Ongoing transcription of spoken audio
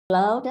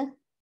load.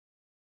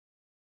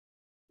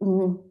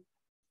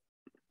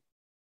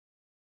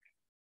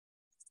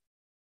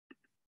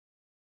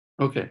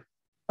 Okay.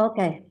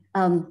 Okay.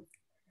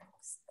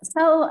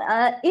 So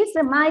it's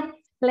my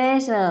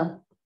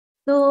pleasure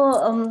to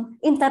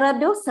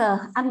introduce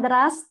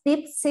Andras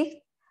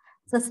Stipsicz,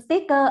 the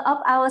speaker of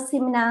our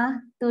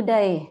seminar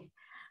today.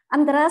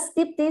 Andras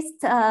Stipsicz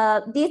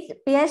did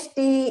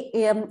PhD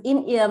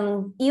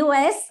in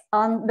US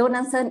on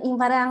Donaldson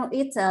invariant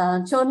with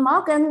John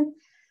Morgan,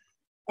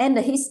 and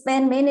he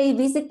spent many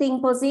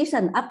visiting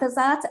positions after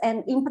that,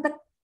 and in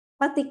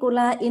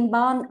particular in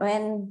Bonn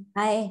when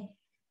I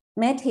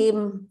met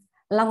him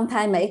long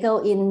time ago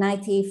in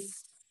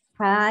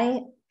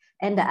 95,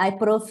 and I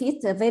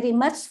profit very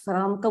much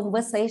from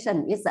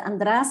conversation with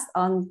Andras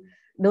on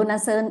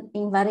Donaldson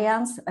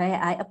invariants, where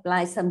I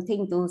apply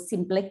something to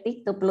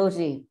symplectic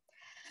topology.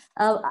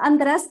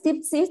 Andras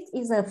Stipsicz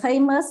is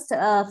famous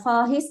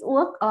for his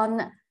work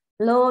on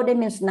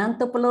low-dimensional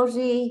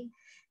topology.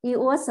 He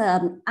was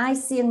an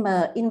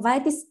ICM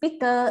invited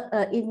speaker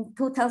in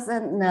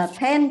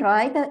 2010,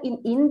 right, in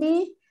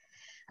India.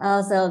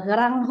 The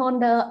grand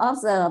holder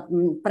of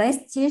the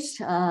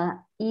prestige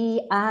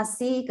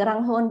ERC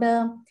grand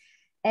holder,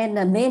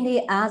 and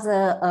many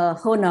other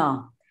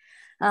honor.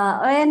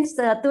 And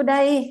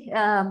today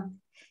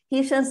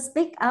he shall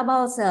speak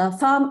about the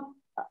form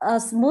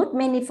of smooth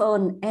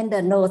manifold and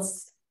the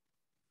nodes.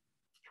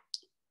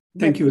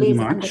 Thank you very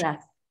much.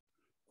 Andras.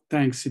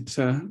 Thanks. It's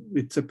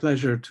a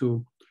pleasure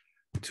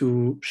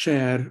to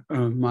share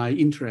my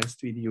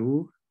interest with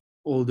you,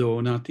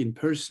 although not in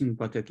person,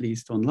 but at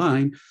least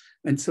online.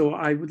 And so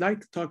I would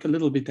like to talk a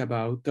little bit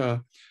about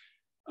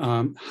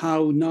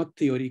how knot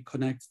theory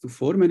connects to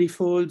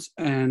four-manifolds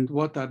and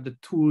what are the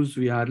tools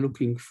we are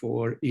looking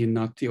for in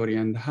knot theory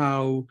and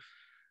how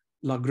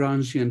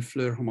Lagrangian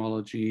Floer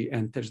homology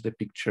enters the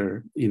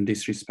picture in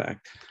this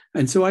respect.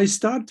 And so I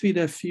start with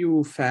a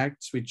few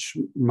facts which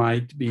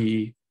might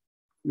be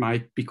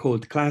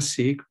called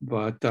classic,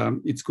 but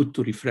it's good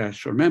to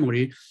refresh your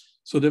memory.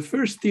 So the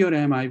first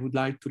theorem I would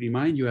like to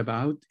remind you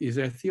about is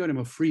a theorem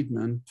of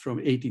Friedman from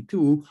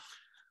 '82.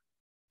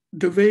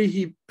 The way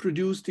he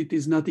produced it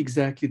is not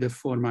exactly the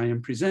form I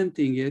am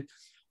presenting it.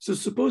 So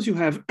suppose you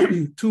have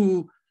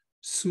two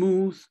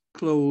smooth,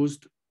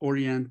 closed,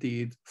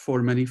 oriented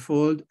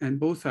four-manifold, and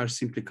both are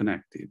simply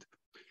connected.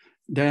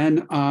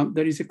 Then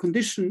there is a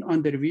condition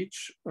under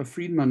which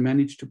Friedman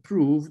managed to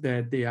prove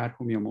that they are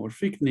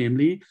homeomorphic,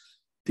 namely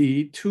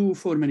the two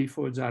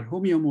four-manifolds are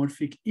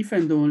homeomorphic if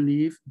and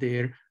only if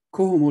their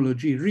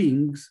cohomology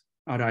rings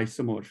are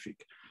isomorphic.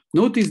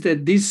 Notice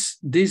that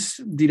this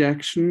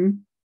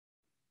direction,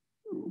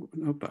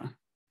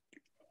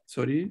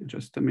 sorry,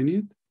 just a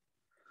minute.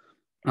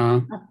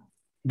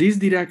 This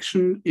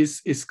direction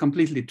is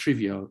completely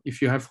trivial.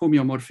 If you have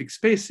homeomorphic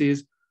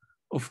spaces,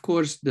 of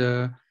course,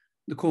 the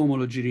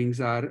cohomology rings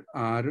are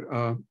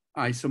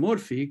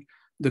isomorphic.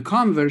 The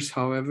converse,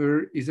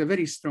 however, is a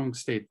very strong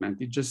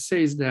statement. It just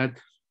says that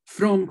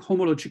from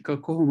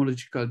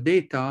cohomological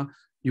data,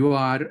 you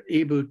are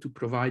able to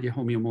provide a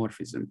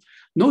homeomorphism.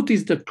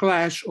 Notice the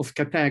clash of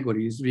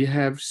categories. We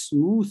have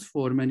smooth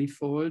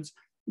four-manifolds,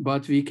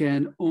 but we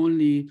can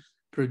only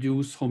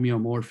produce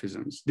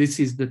homeomorphisms. This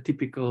is the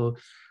typical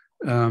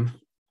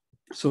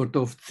sort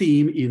of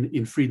theme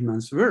in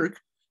Friedman's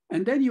work.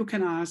 And then you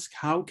can ask,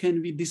 how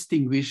can we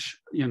distinguish,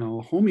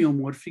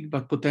 homeomorphic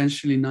but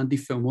potentially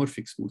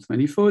non-diffeomorphic smooth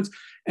manifolds?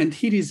 And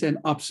here is an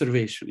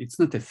observation. It's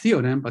not a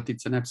theorem, but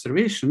it's an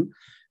observation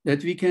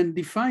that we can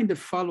define the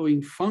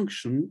following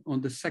function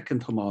on the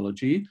second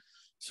homology.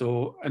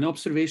 So an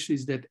observation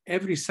is that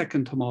every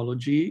second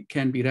homology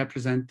can be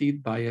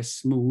represented by a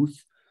smooth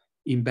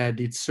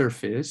embedded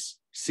surface,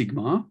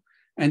 sigma.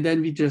 And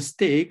then we just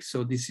take,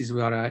 so this is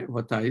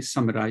what I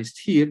summarized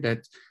here,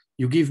 that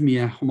you give me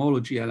a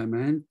homology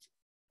element,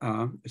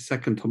 a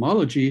second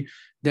homology,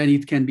 then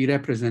it can be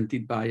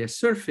represented by a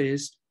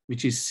surface,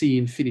 which is C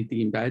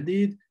infinity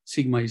embedded,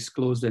 sigma is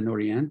closed and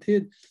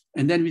oriented,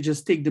 and then we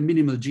just take the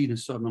minimal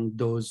genus among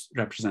those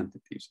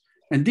representatives.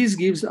 And this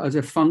gives us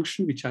a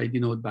function, which I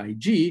denote by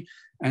G,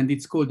 and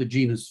it's called the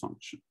genus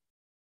function.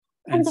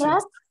 And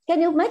Andras,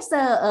 can you make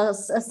the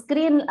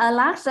screen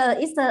larger?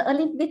 It's a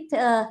little bit,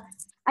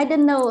 I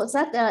don't know,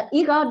 that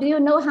Igor, do you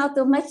know how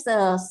to make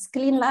the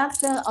screen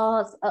larger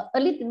or a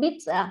little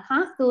bit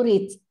hard to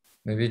read?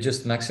 Maybe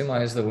just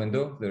maximize the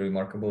window, the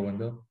remarkable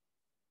window.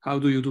 How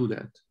do you do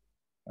that?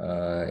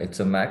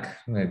 It's a Mac.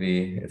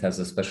 Maybe it has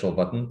a special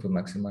button to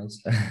maximize.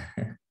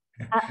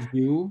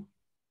 You?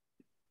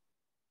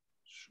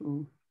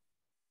 Sure.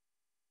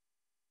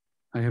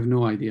 I have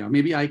no idea.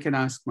 Maybe I can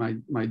ask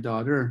my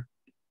daughter.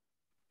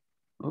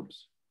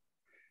 Oops.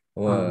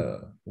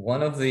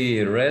 One of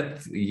the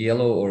red,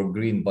 yellow, or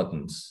green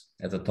buttons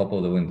at the top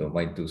of the window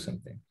might do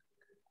something.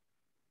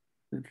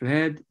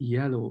 Red,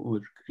 yellow, or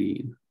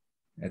green?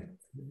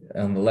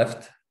 On the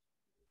left.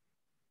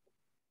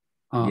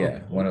 Oh, yeah,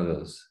 okay. One of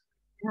those.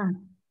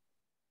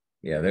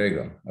 Yeah, there you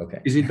go.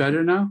 Okay. Is it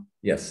better now?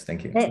 Yes,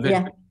 thank you.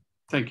 Yeah.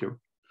 Thank you.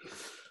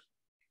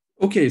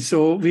 Okay,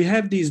 so we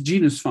have this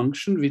genus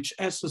function which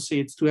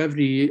associates to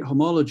every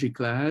homology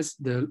class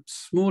the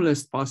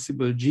smallest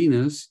possible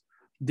genus.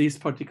 This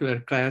particular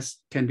class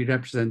can be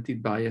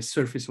represented by a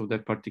surface of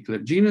that particular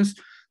genus.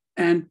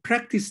 And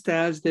practice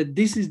tells that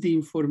this is the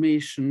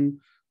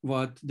information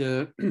what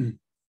the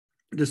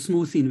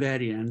smooth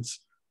invariants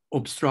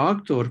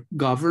obstruct or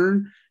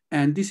govern.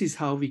 And this is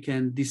how we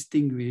can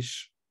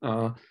distinguish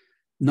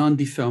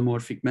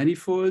non-diffeomorphic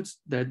manifolds,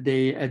 that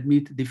they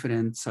admit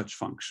different such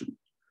functions.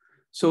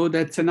 So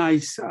that's a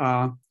nice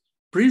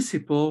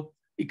principle,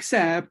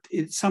 except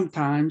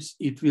sometimes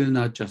it will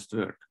not just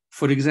work.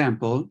 For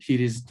example, here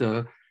is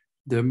the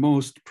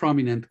most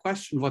prominent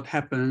question: what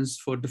happens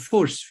for the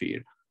force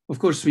sphere? Of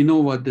course, we know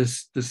what the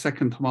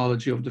second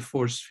homology of the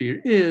force sphere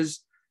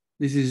is.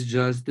 This is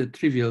just the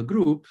trivial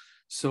group,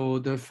 so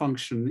the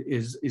function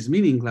is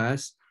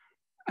meaningless.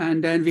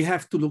 And then we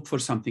have to look for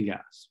something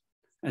else.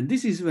 And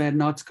this is where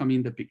knots come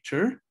in the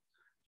picture.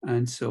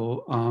 And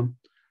so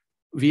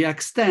we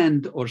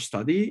extend our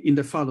study in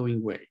the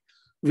following way.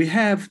 We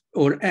have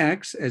our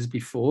X, as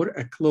before,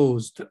 a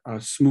closed,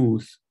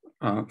 smooth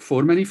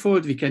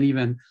four-manifold. We can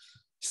even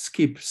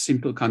skip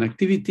simple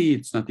connectivity.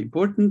 It's not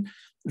important.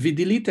 We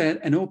delete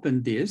an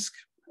open disk,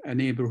 a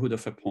neighborhood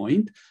of a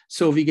point.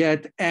 So we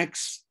get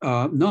X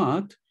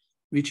naught,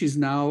 which is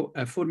now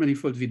a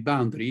four-manifold with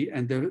boundary,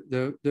 and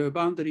the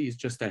boundary is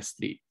just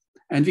S3.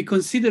 And we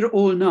consider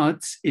all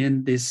knots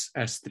in this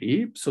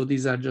S3. So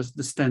these are just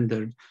the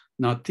standard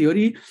knot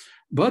theory.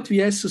 But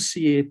we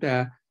associate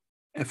a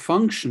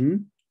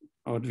function,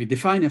 or we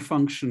define a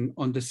function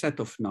on the set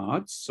of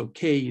knots. So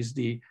K is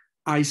the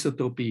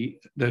isotopy,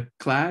 the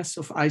class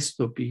of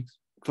isotopy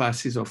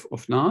classes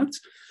of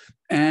knots.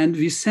 And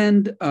we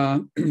send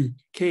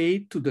K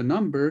to the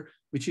number,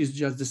 which is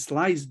just the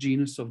slice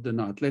genus of the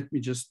knot. Let me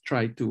just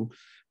try to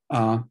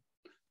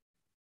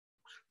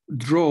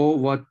draw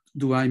what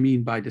do I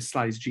mean by the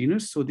slice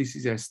genus. So this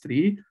is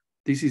S3.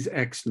 This is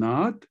X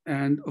naught,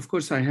 and of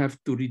course I have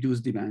to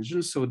reduce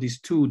dimensions. So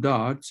these two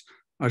dots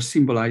are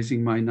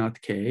symbolizing my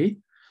knot K,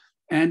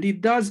 and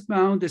it does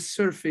bound a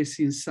surface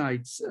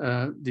inside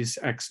this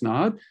X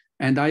naught.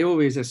 And I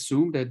always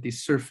assume that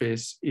this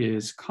surface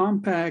is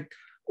compact,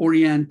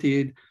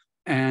 oriented,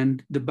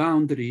 and the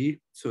boundary,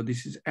 so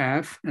this is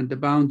F, and the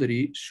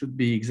boundary should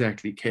be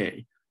exactly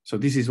K. So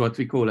this is what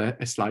we call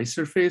a slice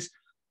surface.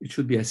 It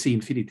should be a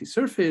C-infinity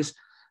surface.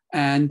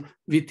 And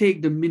we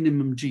take the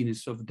minimum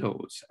genus of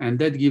those, and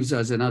that gives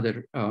us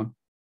another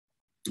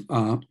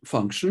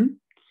function.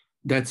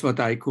 That's what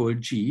I call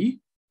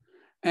G.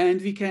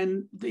 And we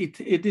can,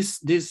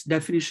 this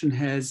definition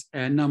has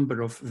a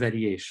number of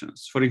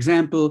variations. For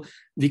example,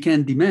 we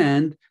can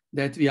demand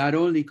that we are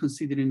only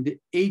considering the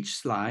H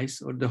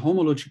slice, or the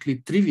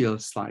homologically trivial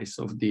slice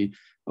of the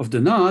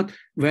knot,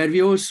 where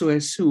we also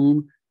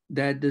assume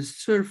that the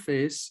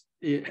surface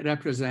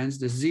represents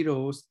the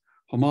zeroth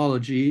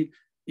homology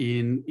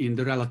in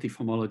the relative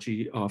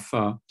homology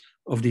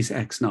of this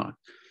X naught.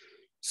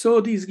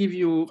 So these give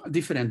you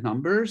different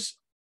numbers.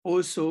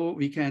 Also,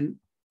 we can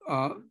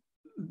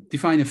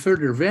define a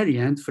further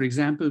variant. For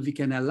example, we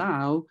can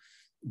allow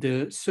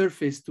the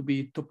surface to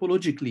be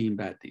topologically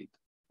embedded,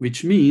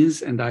 which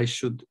means, and I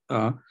should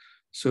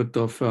sort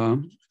of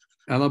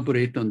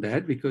elaborate on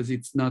that because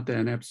it's not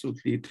an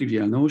absolutely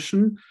trivial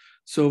notion.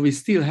 So we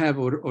still have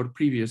our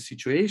previous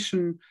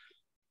situation,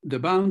 the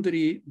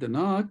boundary, the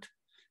knot,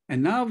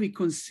 and now we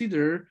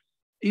consider,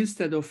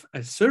 instead of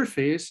a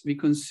surface, we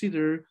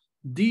consider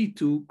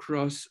D2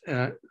 cross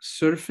a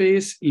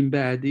surface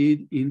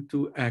embedded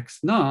into X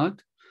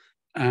naught,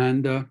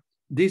 and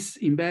this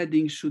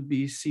embedding should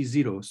be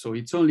C0, so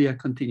it's only a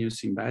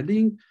continuous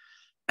embedding.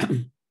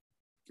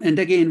 And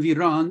again, we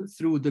run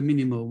through the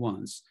minimal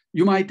ones.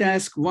 You might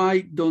ask,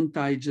 why don't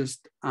I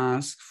just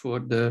ask for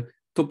the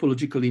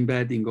topological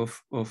embedding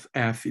of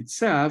F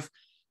itself?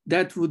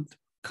 That would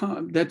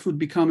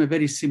become a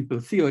very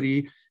simple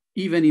theory.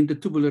 Even in the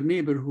tubular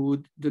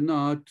neighborhood, the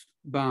knot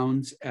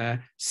bounds a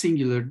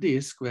singular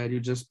disk where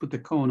you just put a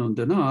cone on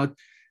the knot.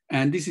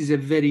 And this is a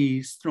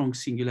very strong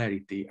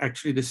singularity.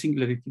 Actually, the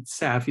singularity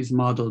itself is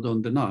modeled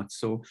on the knot.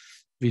 So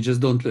we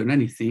just don't learn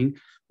anything.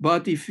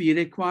 But if we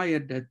require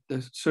that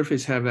the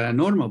surface have a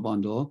normal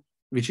bundle,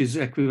 which is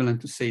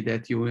equivalent to say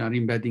that you are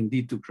embedding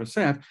D2 cross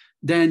F,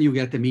 then you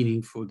get a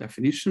meaningful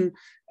definition.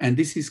 And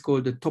this is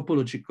called the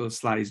topological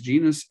slice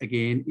genus,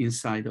 again,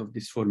 inside of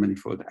this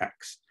four-manifold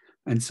X.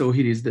 And so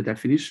here is the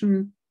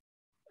definition.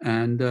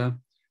 And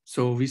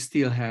so we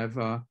still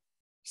have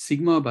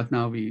sigma, but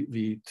now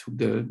we took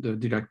the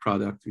direct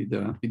product with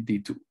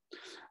D2.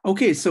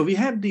 Okay, so we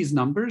have these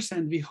numbers,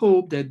 and we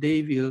hope that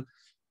they will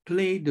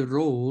play the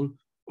role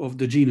of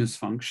the genus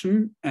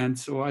function. And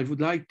so I would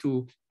like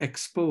to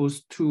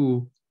expose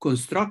two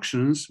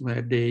constructions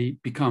where they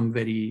become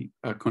very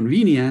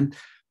convenient,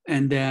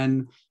 and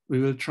then we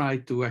will try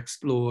to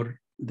explore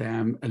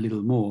them a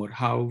little more.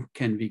 How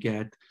can we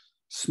get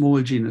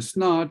small genus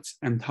knots,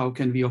 and how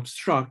can we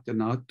obstruct a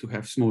knot to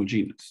have small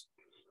genus?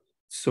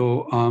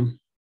 So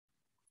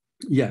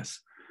yes,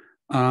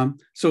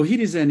 so here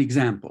is an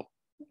example.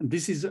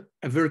 This is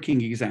a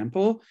working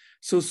example.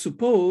 So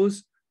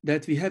suppose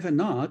that we have a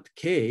knot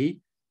K,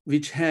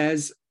 which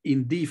has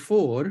in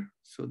D4,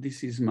 so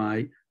this is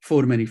my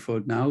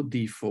four-manifold now,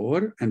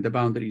 D4, and the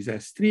boundary is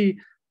S3,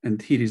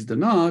 and here is the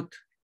knot.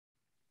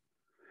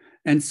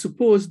 And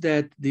suppose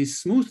that this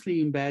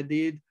smoothly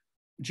embedded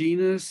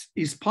genus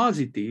is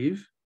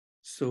positive.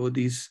 So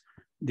the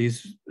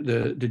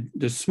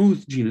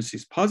smooth genus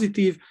is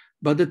positive,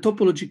 but the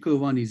topological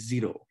one is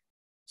 0.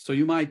 So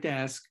you might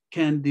ask,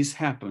 can this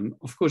happen?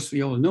 Of course,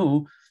 we all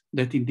know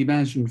that in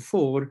dimension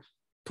 4,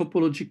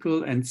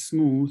 topological and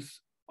smooth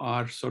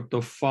are sort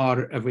of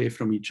far away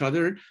from each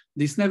other.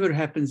 This never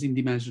happens in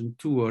dimension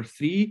 2 or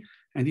 3,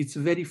 and it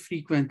very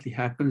frequently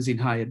happens in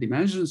higher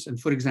dimensions. And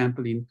for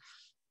example,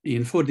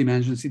 in 4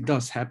 dimensions, it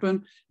does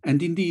happen.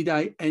 And indeed,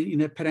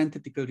 in a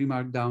parenthetical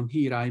remark down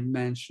here, I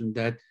mentioned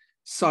that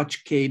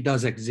such K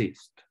does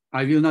exist.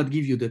 I will not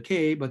give you the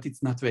K, but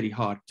it's not very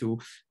hard to.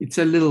 It's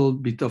a little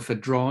bit of a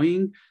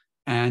drawing.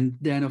 And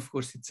then, of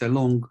course, it's a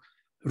long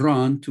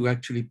run to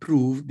actually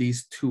prove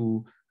these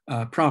two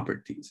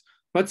properties.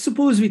 But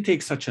suppose we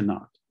take such a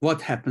knot.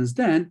 What happens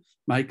then?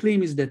 My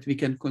claim is that we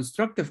can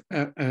construct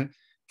a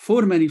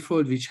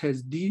four-manifold which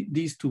has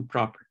these two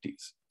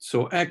properties.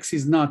 So X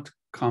is not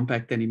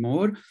compact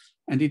anymore,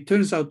 and it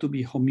turns out to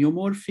be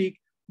homeomorphic,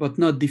 but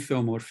not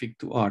diffeomorphic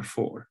to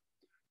R4.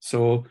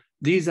 So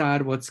these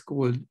are what's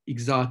called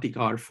exotic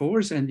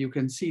R4s, and you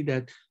can see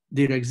that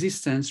their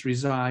existence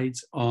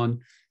resides on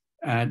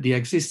the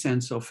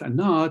existence of a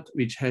knot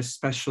which has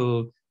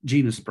special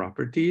genus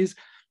properties.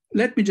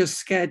 Let me just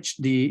sketch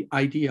the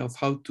idea of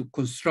how to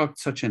construct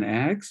such an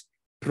X,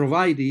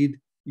 provided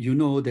you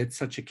know that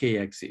such a K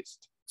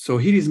exists. So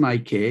here is my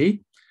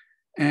K,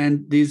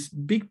 and this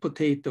big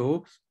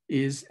potato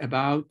is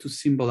about to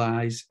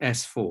symbolize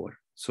S4.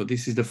 So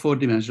this is the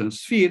 4-dimensional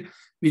sphere,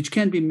 which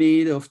can be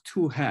made of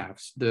 2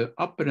 halves, the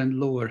upper and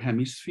lower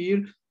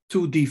hemisphere,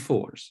 2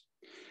 D4s.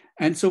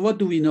 And so what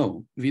do we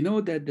know? We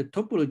know that the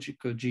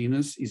topological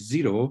genus is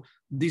 0.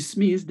 This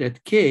means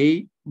that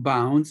K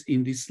bounds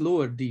in this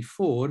lower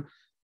D4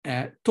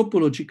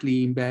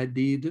 topologically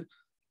embedded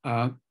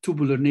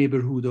tubular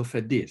neighborhood of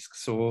a disk.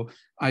 So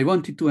I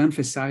wanted to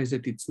emphasize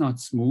that it's not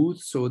smooth.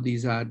 So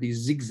these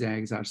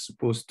zigzags are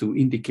supposed to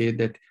indicate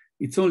that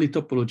it's only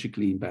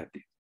topologically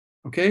embedded.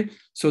 Okay,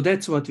 so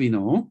that's what we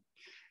know.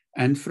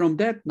 And from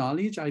that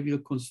knowledge, I will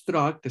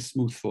construct a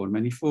smooth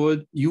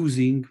four-manifold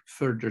using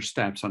further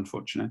steps,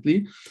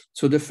 unfortunately.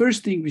 So the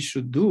first thing we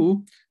should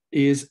do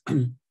is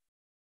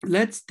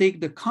let's take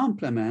the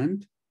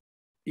complement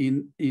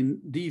in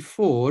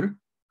D4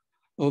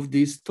 of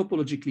this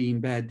topologically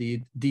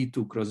embedded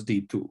D2 cross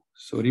D2.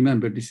 So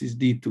remember, this is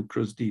D2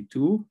 cross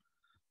D2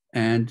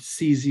 and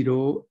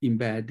C0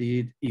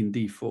 embedded in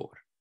D4.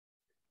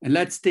 And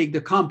let's take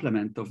the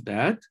complement of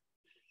that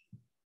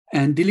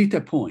and delete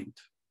a point.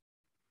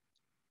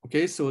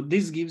 Okay, so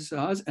this gives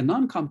us a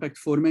non-compact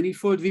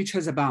four-manifold which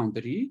has a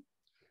boundary.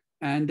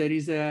 And there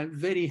is a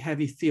very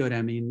heavy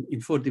theorem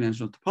in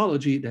four-dimensional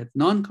topology that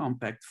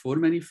non-compact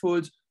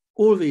four-manifolds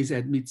always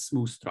admit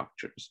smooth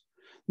structures.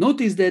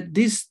 Notice that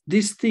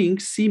this thing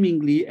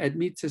seemingly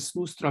admits a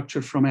smooth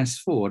structure from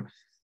S4,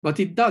 but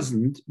it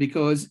doesn't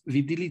because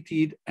we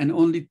deleted an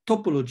only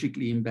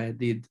topologically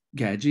embedded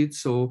gadget.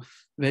 So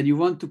when you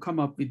want to come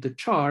up with the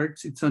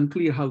charts, it's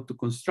unclear how to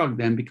construct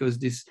them because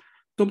this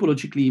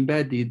topologically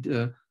embedded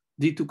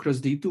D2 cross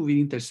D2 will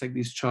intersect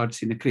these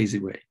charts in a crazy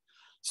way.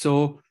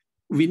 So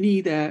we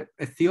need a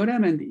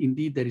theorem, and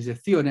indeed there is a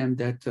theorem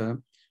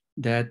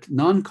that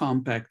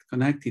non-compact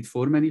connected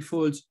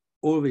four-manifolds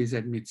always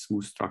admit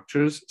smooth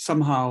structures.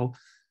 Somehow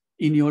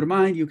in your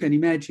mind, you can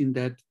imagine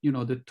that, you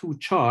know, the two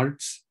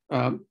charts,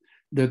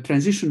 the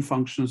transition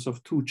functions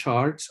of two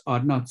charts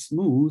are not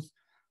smooth,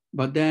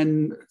 but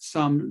then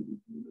some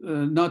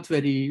not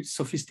very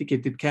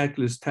sophisticated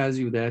calculus tells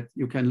you that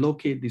you can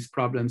locate these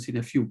problems in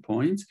a few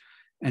points,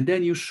 and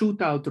then you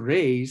shoot out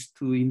rays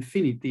to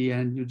infinity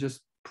and you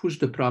just push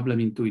the problem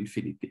into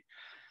infinity.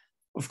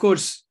 Of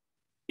course,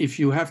 if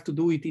you have to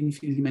do it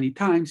infinitely many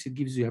times, it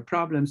gives you a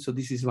problem. So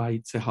this is why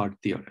it's a hard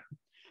theorem.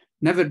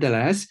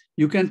 Nevertheless,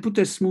 you can put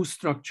a smooth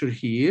structure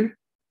here,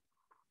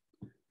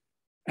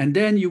 and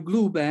then you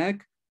glue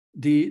back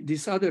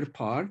this other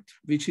part,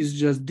 which is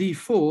just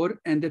D4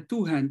 and the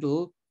 2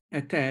 handle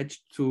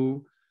attached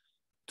to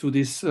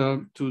this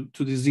to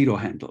the 0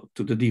 handle,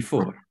 to the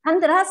D4.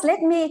 Andras, let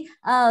me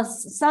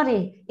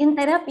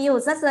interrupt you.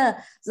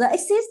 The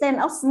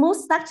existence of smooth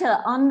structure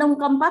on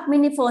non-compact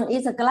manifold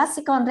is a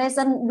classical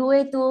reason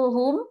due to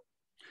whom?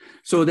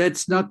 So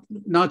that's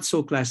not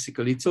so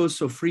classical. It's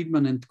also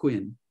Friedman and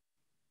Quinn.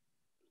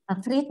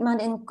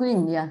 Friedman and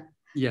Quinn, yeah.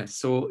 Yes.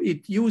 So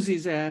it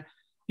uses a,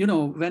 you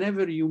know,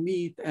 whenever you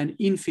meet an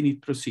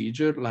infinite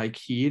procedure, like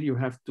here, you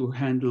have to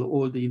handle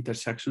all the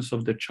intersections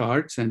of the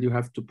charts and you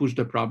have to push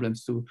the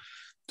problems to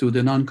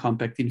the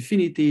non-compact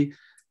infinity.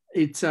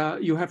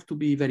 You have to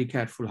be very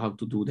careful how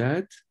to do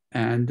that.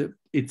 And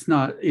it's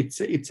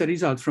a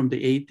result from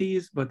the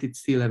 80s, but it's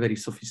still a very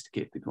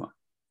sophisticated one.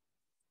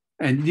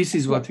 And this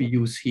is what we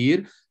use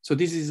here. So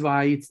this is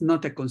why it's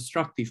not a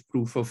constructive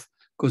proof of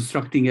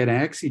constructing an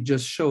X. It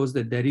just shows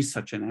that there is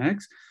such an X,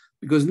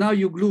 because now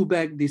you glue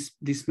back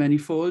this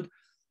manifold,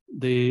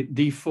 the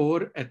D4,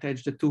 attach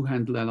the two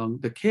handle along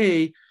the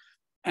K,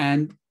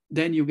 and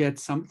then you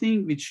get something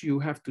which you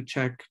have to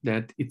check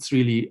that it's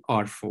really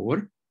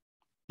R4.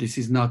 This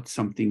is not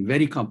something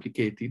very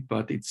complicated,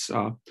 but it's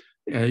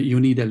you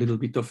need a little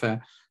bit of a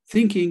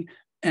thinking.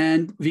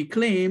 And we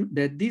claim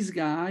that this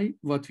guy,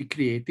 what we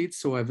created,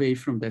 so away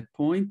from that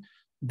point,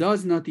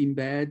 does not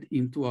embed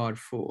into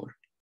R4.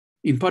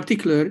 In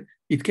particular,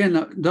 it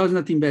does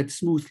not embed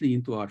smoothly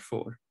into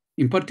R4.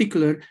 In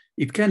particular,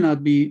 it cannot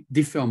be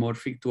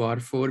diffeomorphic to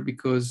R4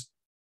 because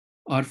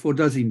R4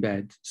 does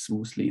embed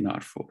smoothly in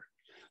R4.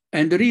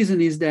 And the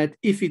reason is that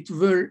if it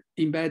were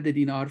embedded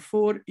in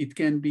R4, it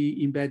can be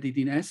embedded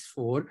in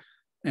S4,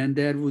 and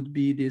there would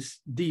be this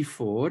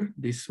D4,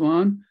 this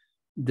one,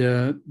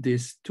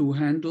 this two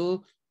handle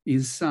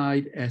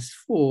inside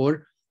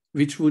S4,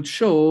 which would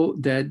show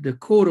that the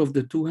core of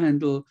the two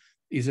handle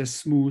is a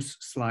smooth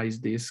slice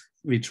disk,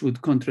 which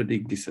would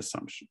contradict this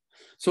assumption.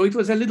 So it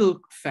was a little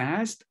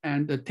fast,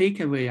 and the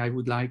takeaway I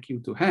would like you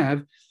to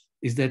have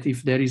is that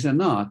if there is a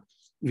knot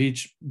which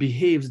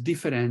behaves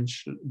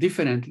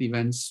differently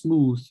when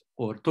smooth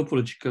or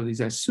topological is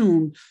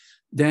assumed,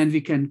 then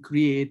we can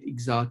create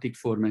exotic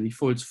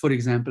four-manifolds, for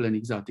example, an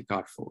exotic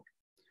R4.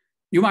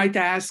 You might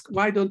ask,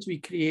 why don't we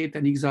create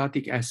an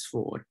exotic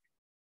S4?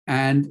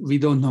 And we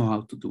don't know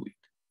how to do it.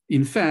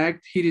 In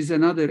fact, here is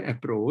another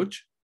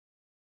approach,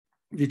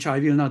 which I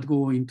will not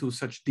go into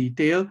such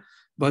detail,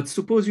 but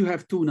suppose you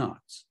have two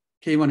knots,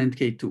 K1 and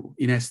K2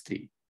 in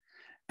S3.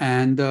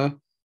 And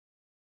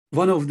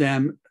one of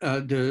them,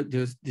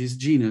 this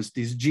genus,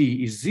 this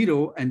G is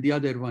 0, and the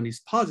other one is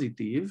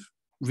positive.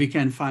 We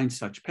can find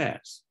such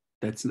pairs.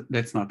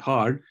 That's not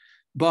hard.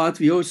 But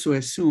we also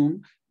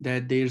assume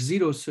that their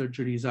zero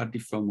surgeries are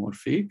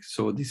diffeomorphic.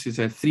 So this is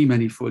a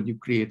three-manifold you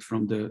create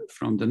from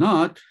the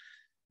knot.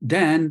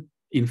 Then,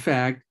 in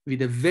fact,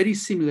 with a very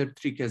similar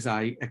trick as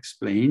I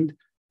explained,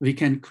 we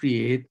can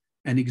create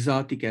an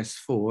exotic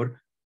S4,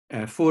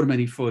 a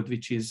four-manifold,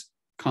 which is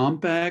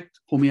compact,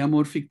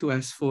 homeomorphic to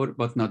S4,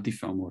 but not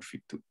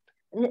diffeomorphic to it.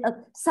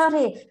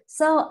 Sorry.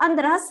 So,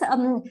 Andras,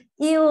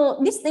 you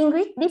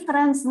distinguish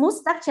different smooth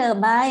structure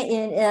by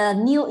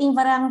new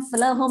invariant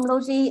Floer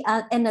homology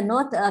and the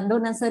not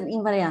Donaldson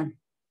invariant.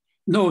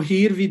 No,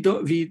 here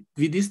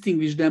we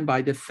distinguish them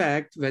by the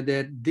fact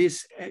whether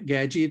this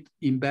gadget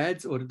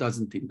embeds or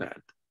doesn't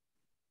embed.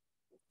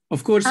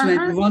 Of course,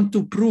 when you want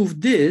to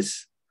prove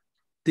this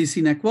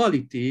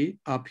inequality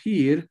up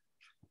here,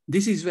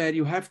 this is where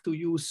you have to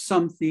use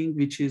something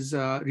which is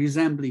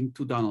resembling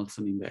to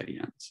Donaldson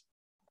invariants.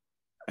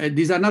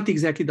 These are not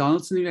exactly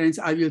Donaldson invariants.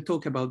 I will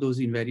talk about those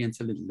invariants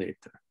a little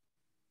later.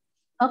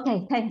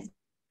 Okay, thanks.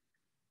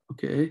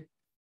 Okay.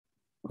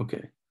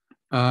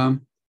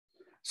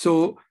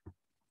 So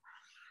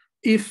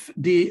if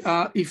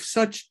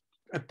such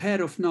a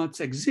pair of knots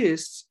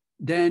exists,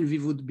 then we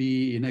would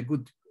be in a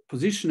good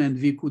position, and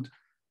we could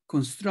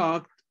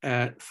construct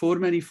a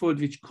four-manifold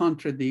which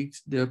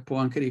contradicts the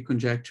Poincaré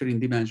conjecture in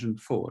dimension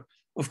 4.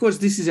 Of course,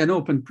 this is an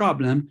open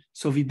problem,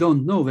 so we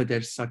don't know whether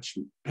such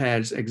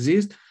pairs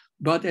exist.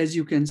 But as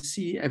you can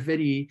see, a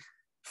very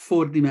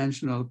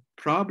four-dimensional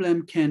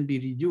problem can be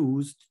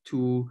reduced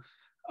to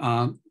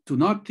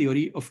knot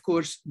theory. Of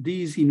course,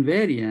 these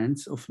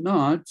invariants of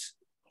knots,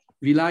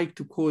 we like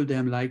to call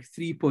them like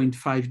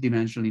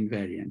 3.5-dimensional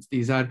invariants.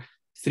 These are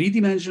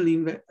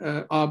three-dimensional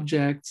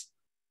objects,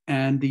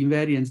 and the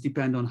invariants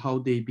depend on how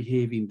they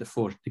behave in the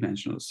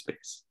fourth-dimensional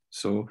space.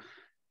 So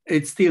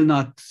it's still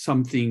not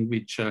something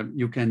which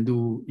you can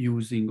do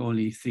using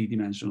only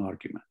three-dimensional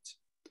arguments.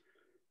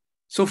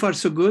 So far,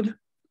 so good.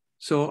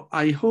 So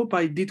I hope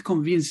I did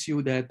convince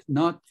you that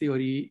knot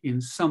theory in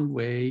some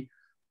way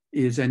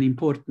is an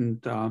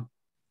important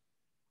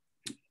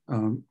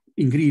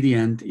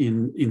ingredient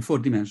in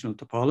four-dimensional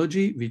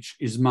topology, which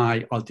is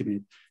my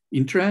ultimate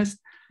interest.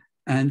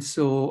 And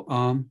so,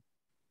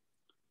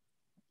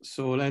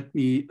 so let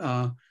me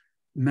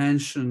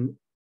mention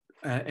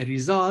a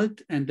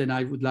result, and then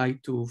I would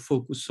like to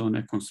focus on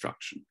a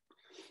construction.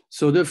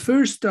 So the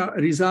first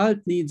result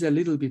needs a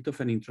little bit of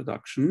an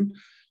introduction.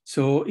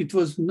 So it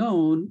was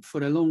known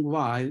for a long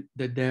while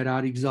that there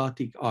are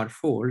exotic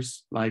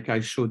R4s, like I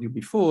showed you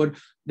before.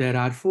 There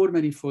are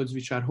four-manifolds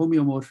which are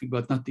homeomorphic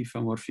but not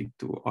diffeomorphic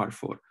to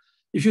R4.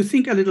 If you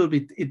think a little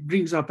bit, it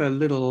brings up a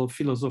little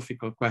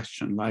philosophical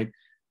question, like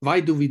why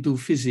do we do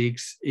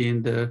physics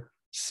in the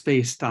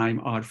space-time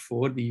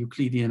R4, the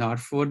Euclidean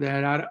R4?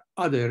 There are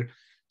other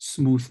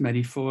smooth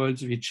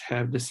manifolds which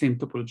have the same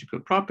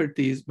topological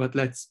properties, but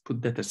let's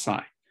put that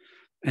aside.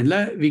 And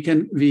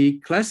we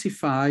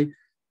classify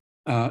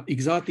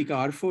exotic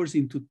R4s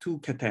into two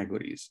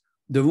categories: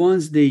 the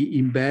ones they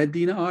embed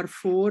in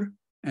R4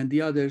 and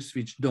the others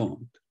which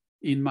don't.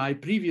 In my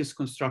previous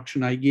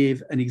construction, I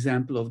gave an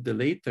example of the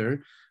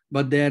later,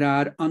 but there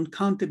are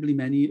uncountably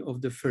many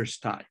of the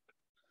first type.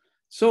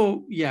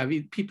 So yeah,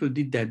 people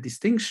did that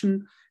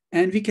distinction,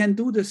 and we can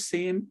do the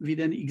same with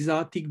an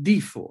exotic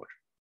D4.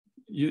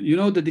 you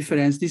know the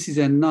difference. This is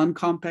a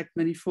non-compact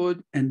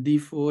manifold, and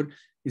D4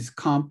 is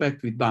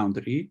compact with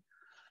boundary.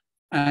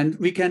 And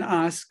we can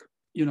ask,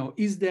 you know,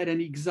 is there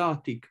an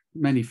exotic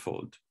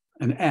manifold,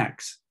 an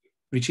X,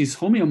 which is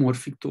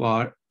homeomorphic to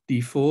our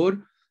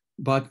D4,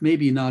 but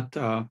maybe not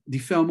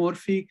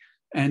diffeomorphic,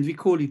 and we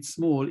call it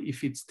small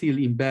if it still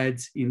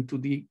embeds into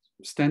the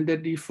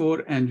standard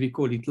D4, and we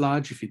call it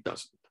large if it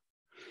doesn't.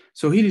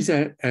 So here is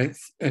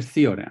a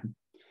theorem,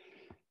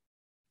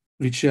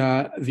 which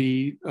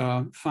we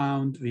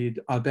found with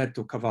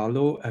Alberto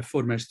Cavallo, a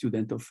former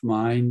student of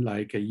mine,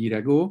 like a year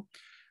ago.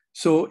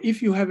 So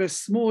if you have a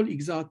small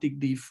exotic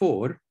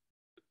D4,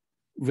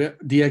 where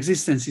the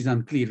existence is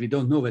unclear, we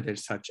don't know whether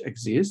such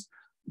exists,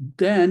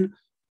 then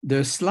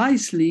the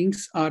slice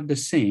links are the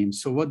same.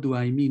 So what do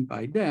I mean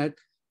by that?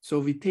 So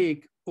we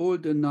take all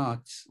the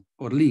knots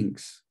or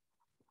links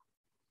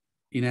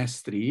in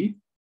S3,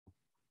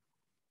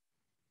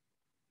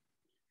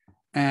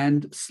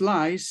 and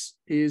slice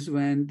is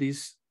when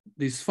this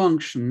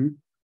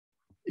function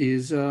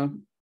is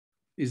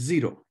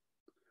 0.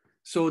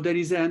 So there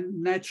is a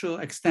natural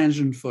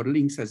extension for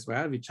links as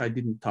well, which I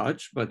didn't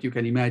touch, but you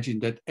can imagine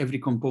that every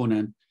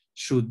component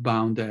should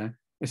bound a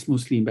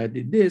smoothly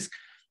embedded disk.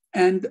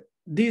 And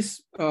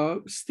this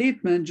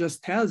statement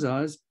just tells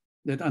us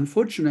that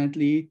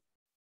unfortunately,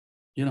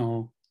 you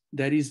know,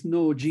 there is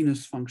no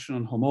genus function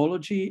on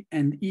homology,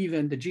 and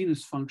even the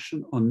genus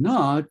function on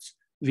knots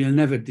will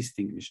never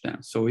distinguish them.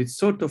 So it's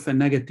sort of a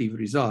negative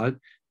result.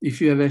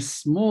 If you have a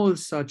small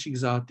such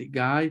exotic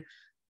guy,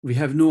 we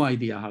have no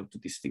idea how to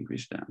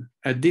distinguish them.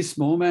 At this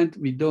moment,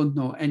 we don't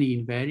know any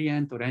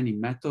invariant or any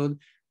method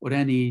or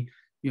any,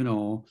 you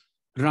know,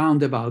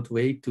 roundabout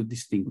way to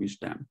distinguish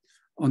them.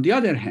 On the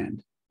other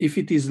hand, if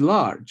it is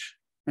large,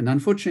 and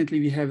unfortunately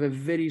we have a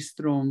very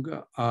strong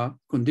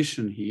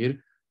condition here,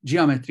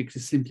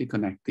 geometrically simply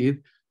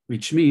connected,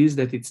 which means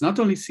that it's not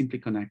only simply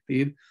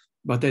connected,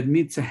 but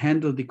admits a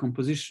handle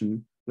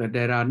decomposition where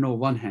there are no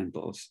one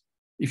handles.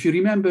 If you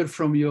remember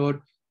from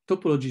your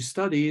topology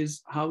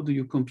studies, how do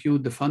you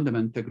compute the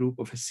fundamental group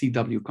of a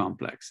CW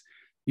complex?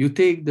 You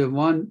take the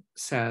one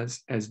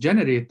cells as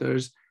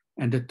generators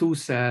and the two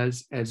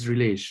cells as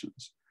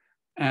relations.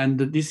 And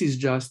this is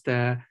just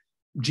a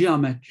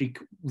geometric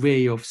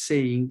way of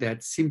saying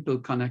that simple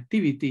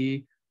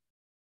connectivity,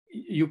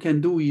 you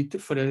can do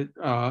it for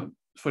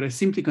a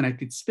simply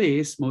connected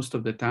space most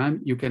of the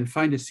time. You can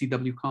find a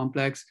CW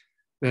complex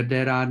where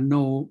there are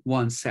no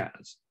one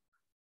cells.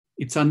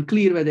 It's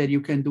unclear whether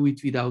you can do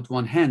it without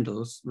one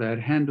handles, where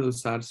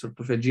handles are sort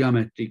of a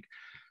geometric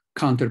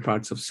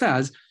counterparts of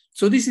cells.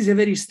 So this is a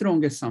very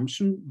strong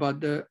assumption,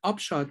 but the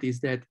upshot is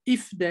that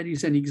if there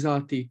is an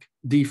exotic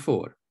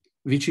D4,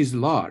 which is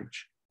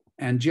large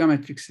and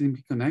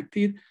geometrically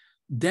connected,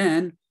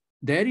 then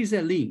there is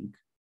a link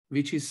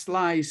which is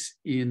sliced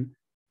in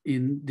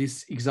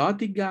this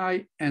exotic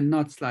guy and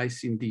not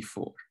sliced in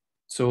D4.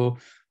 So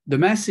the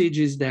message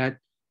is that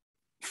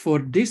for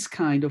this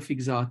kind of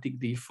exotic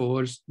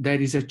D4s,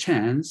 there is a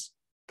chance,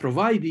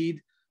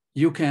 provided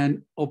you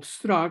can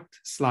obstruct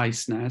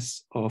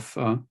sliceness of,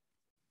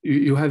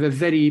 you have a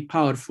very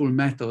powerful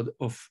method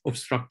of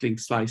obstructing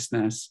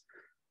sliceness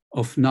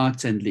of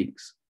knots and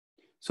links.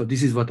 So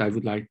this is what I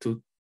would like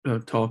to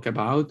talk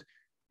about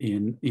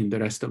in the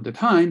rest of the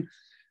time.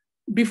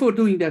 Before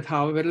doing that,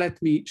 however,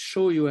 let me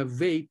show you a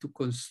way to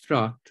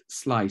construct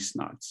slice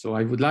knots. So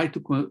I would like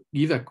to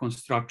give a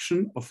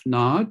construction of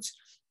knots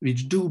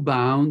which do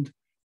bound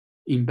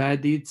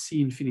embedded,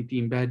 C-infinity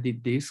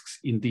embedded disks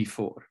in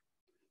D4.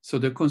 So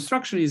the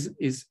construction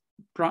is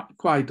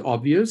quite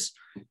obvious.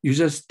 You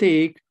just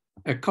take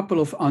a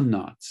couple of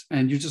unknots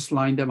and you just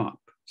line them up.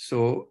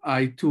 So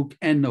I took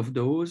n of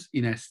those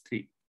in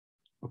S3,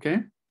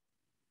 okay?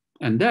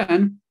 And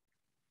then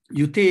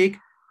you take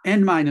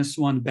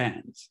n-1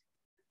 bands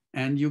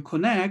and you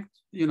connect,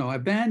 you know, a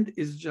band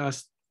is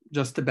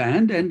just a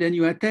band, and then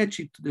you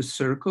attach it to the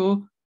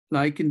circle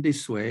like in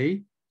this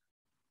way,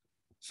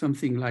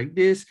 something like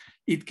this.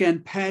 It can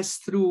pass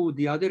through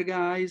the other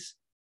guys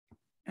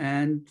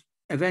and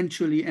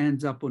eventually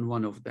ends up on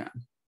one of them.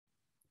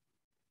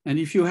 And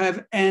if you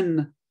have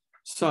n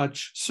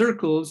such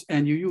circles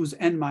and you use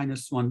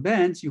n-1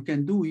 bands, you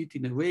can do it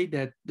in a way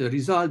that the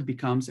result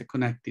becomes a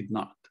connected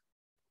knot.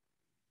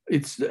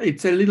 It's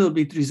a little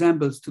bit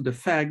resembles to the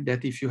fact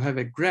that if you have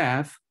a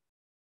graph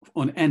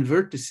on n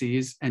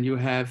vertices and you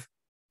have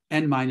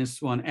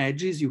n-1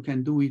 edges, you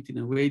can do it in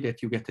a way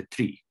that you get a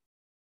tree.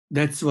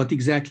 That's what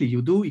exactly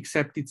you do,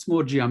 except it's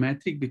more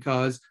geometric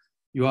because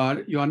you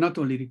are not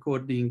only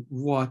recording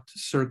what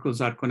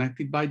circles are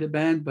connected by the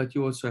band, but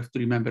you also have to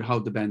remember how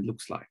the band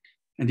looks like.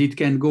 And it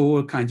can go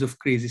all kinds of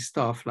crazy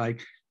stuff,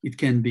 like it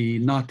can be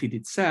knotted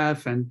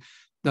itself and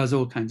does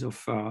all kinds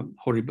of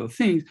horrible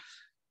things.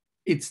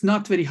 It's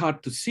not very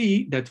hard to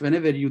see that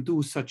whenever you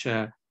do such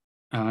a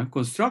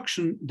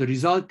construction, the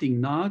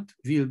resulting knot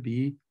will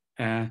be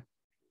a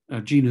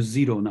genus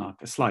 0 knot,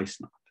 a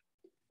slice knot.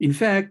 In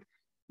fact,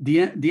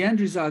 the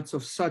end results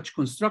of such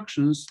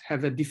constructions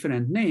have a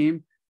different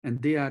name,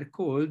 and they are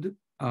called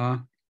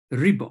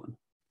ribbon.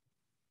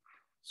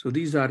 So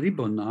these are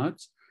ribbon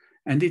knots.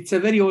 And it's a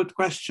very old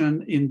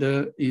question in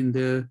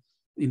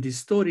this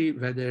story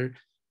whether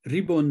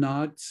ribbon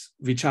knots,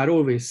 which are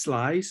always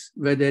slice,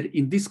 whether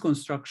in this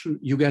construction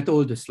you get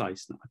all the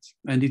slice knots,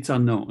 and it's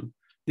unknown.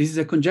 This is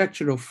a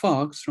conjecture of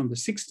Fox from the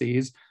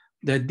 60s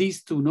that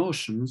these two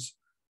notions,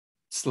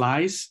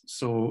 slice,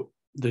 so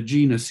the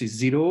genus is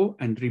 0,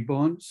 and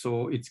ribbon,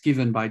 so it's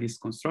given by this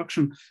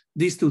construction,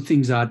 these two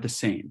things are the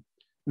same.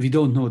 We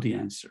don't know the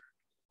answer.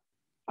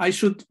 I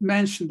should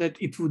mention that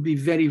it would be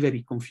very,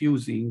 very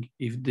confusing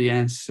if the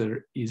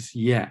answer is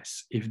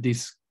yes, if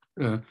this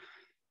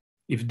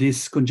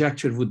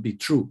conjecture would be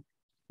true,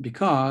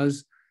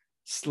 because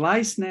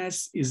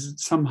sliceness is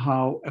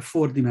somehow a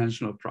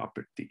 4-dimensional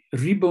property.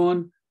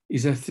 Ribbon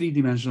is a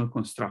 3-dimensional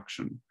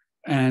construction,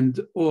 and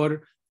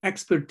our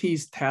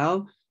expertise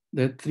tell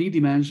that 3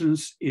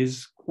 dimensions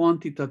is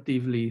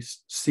quantitatively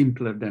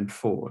simpler than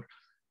 4.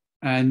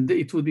 And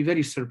it would be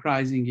very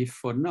surprising if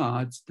for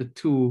knots, the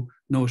two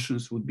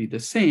notions would be the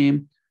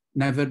same.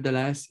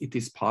 Nevertheless, it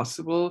is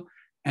possible.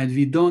 And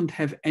we don't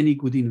have any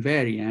good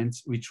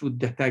invariants which would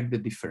detect the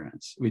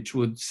difference, which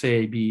would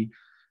say be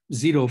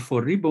 0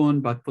 for ribbon,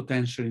 but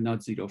potentially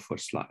not 0 for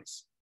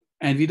slice.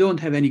 And we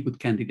don't have any good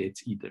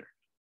candidates either.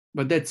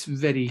 But that's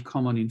very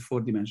common in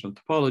 4-dimensional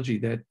topology,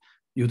 that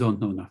you don't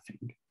know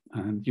nothing.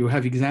 And you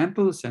have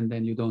examples, and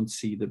then you don't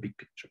see the big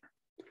picture.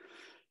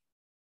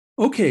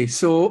 Okay,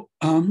 so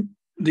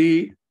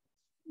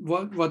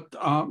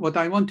what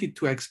I wanted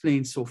to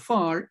explain so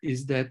far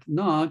is that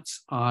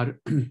knots are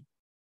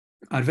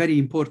very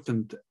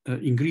important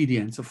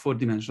ingredients of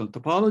 4-dimensional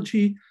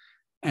topology,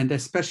 and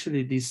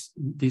especially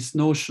this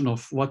notion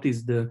of what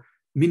is the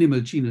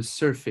minimal genus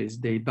surface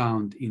they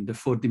bound in the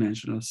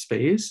 4-dimensional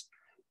space,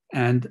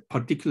 and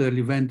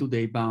particularly when do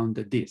they bound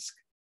the disk.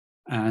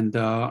 And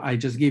I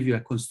just gave you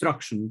a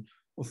construction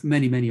of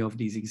many, many of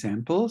these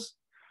examples.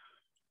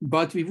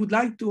 But we would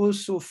like to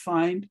also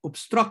find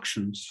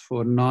obstructions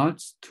for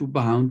knots to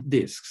bound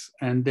disks.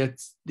 And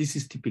this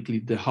is typically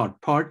the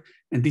hard part.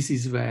 And this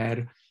is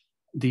where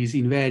these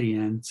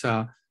invariants,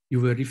 you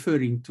were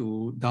referring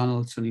to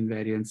Donaldson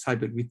invariants,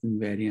 Seiberg-Witten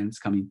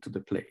invariants come into the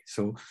play.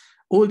 So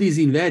all these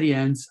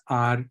invariants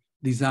are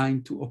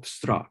designed to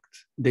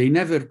obstruct. They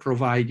never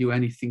provide you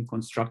anything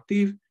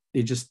constructive.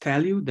 They just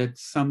tell you that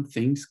some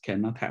things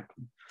cannot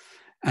happen.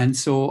 And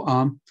so,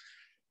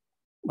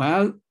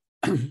 well,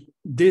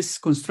 this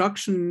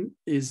construction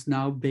is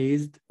now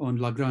based on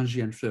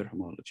Lagrangian Floer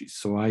homology.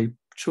 So I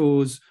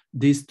chose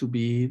this to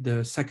be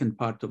the second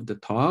part of the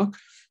talk,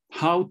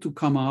 how to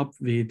come up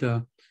with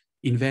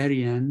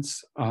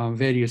invariants,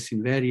 various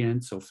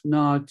invariants of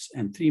knots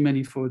and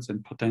 3-manifolds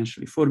and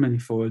potentially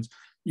 4-manifolds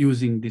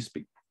using this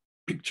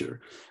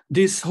picture.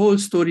 This whole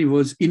story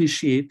was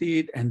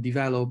initiated and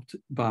developed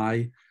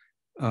by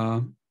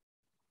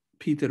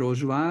Peter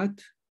Ozsváth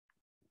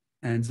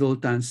and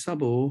Zoltán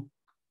Szabó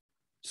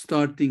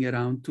starting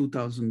around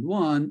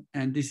 2001,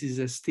 and this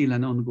is still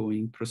an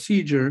ongoing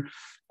procedure.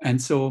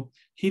 And so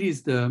here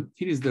is the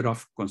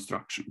rough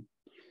construction.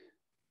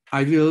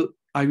 I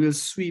will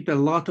sweep a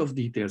lot of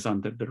details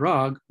under the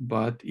rug,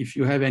 but if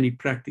you have any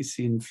practice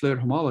in Floer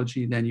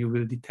homology, then you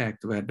will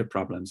detect where the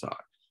problems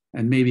are.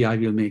 And maybe I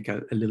will make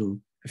a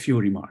few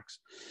remarks.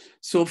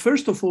 So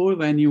first of all,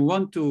 when you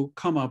want to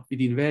come up with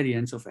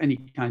invariants of any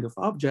kind of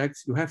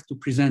objects, you have to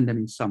present them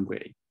in some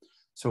way.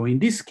 So in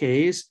this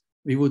case,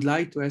 we would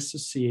like to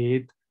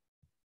associate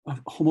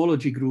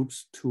homology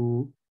groups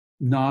to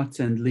knots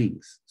and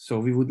links. So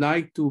we would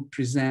like to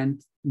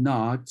present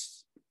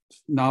knots.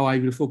 Now I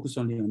will focus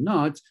only on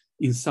knots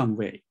in some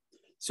way.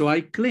 So I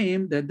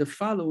claim that the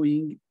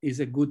following is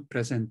a good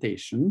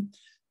presentation.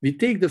 We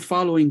take the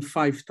following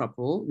 5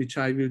 tuple, which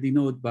I will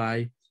denote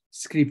by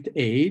script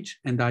age,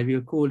 and I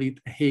will call it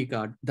a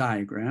Heegard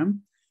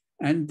diagram.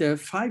 And the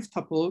 5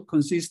 tuple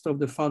consists of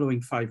the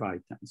following 5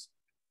 items.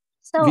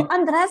 So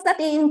Andras, that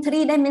is in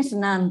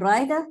 3-dimensional,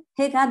 right?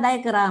 Heegard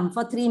diagram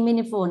for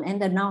 3-manifold and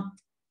the knot.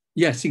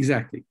 Yes,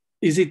 exactly.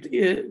 Is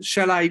it?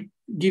 Shall I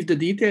give the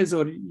details,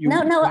 or you?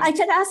 No. I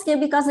should ask you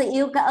because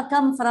you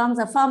come from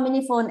the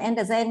 4-manifold and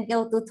then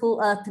go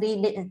to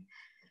 3.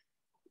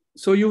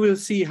 So you will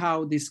see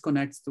how this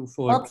connects to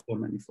 4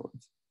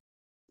 manifolds.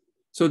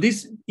 So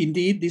this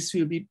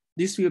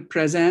will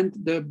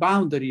present the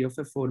boundary of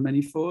a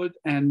 4-manifold,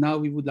 and now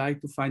we would like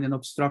to find an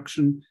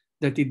obstruction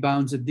that it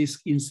bounds a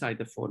disk inside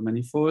the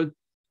 4-manifold,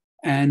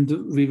 and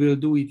we will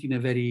do it in a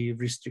very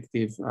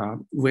restrictive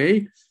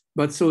way.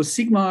 But so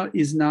sigma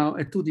is now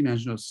a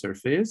 2-dimensional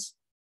surface.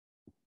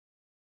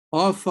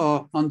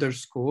 Alpha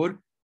underscore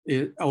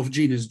of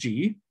genus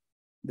G,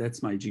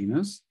 that's my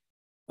genus.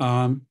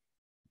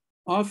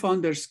 Alpha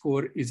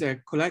underscore is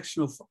a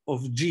collection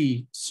of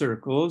G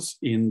circles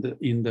in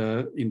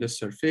the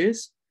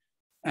surface,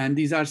 and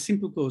these are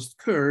simple closed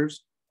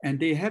curves, and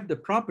they have the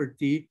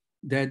property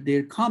that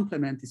their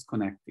complement is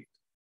connected.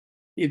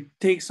 It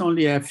takes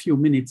only a few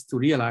minutes to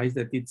realize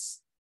that it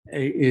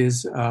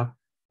is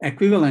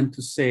equivalent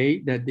to say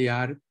that they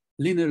are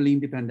linearly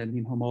independent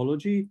in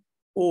homology,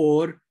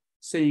 or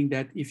saying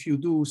that if you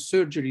do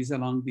surgeries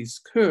along these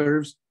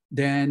curves,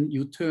 then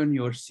you turn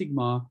your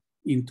sigma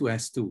into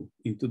S2,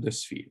 into the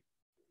sphere.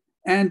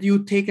 And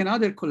you take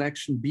another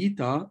collection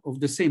beta of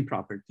the same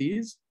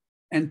properties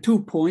and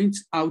 2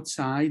 points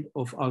outside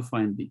of alpha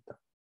and beta.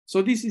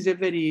 So this is a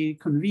very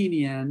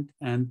convenient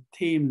and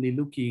tamely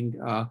looking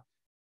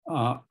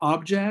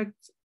object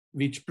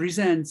which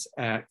presents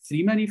a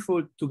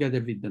three-manifold together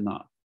with the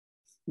knot.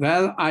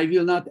 Well, I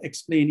will not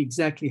explain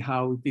exactly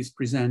how it is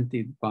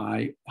presented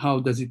by, how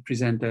does it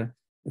present a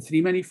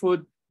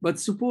three-manifold, but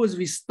suppose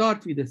we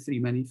start with a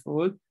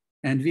three-manifold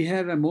and we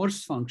have a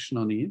Morse function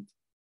on it,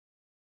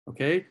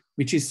 okay,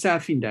 which is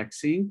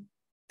self-indexing,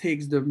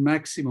 takes the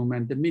maximum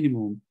and the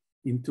minimum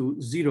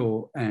into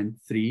 0 and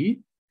 3,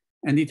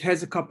 and it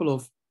has a couple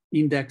of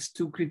index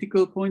 2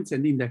 critical points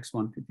and index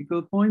 1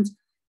 critical points,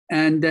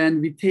 and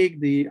then we take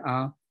the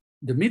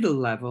middle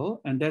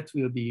level, and that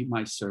will be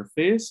my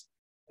surface,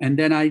 and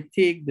then I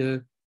take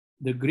the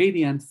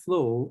gradient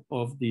flow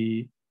of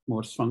the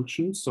Morse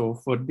function. So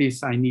for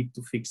this, I need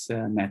to fix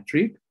a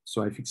metric.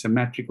 So I fix a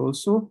metric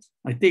also.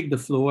 I take the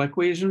flow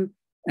equation,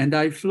 and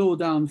I flow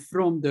down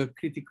from the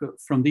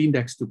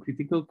index 2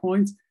 critical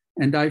points,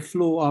 and I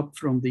flow up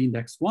from the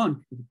index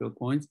 1 critical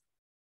points.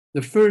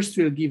 The first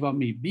will give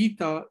me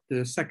beta,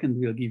 the second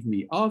will give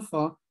me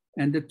alpha,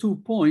 and the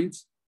 2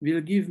 points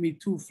will give me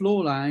 2 flow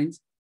lines,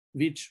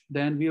 which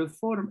then will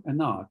form a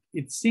knot.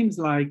 It seems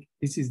like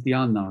this is the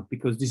unknot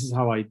because this is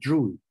how I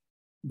drew it.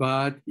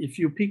 But if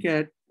you pick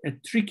a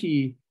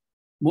tricky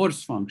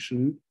Morse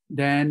function,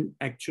 then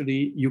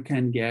actually you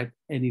can get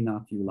any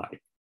knot you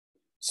like.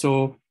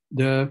 So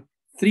the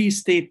 3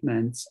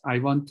 statements I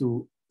want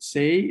to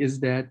say is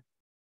that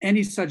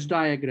any such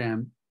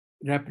diagram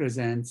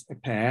represents a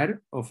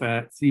pair of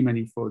a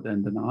three-manifold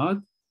and a knot.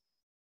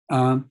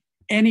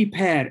 Any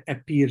pair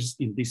appears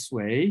in this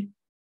way.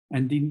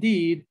 And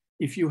indeed,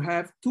 if you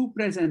have 2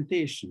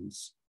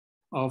 presentations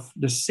of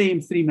the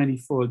same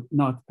three-manifold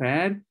knot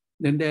pair,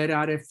 then there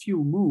are a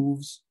few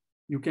moves.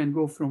 You can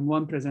go from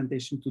one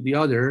presentation to the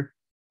other,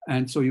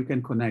 and so you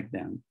can connect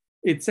them.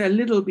 It's a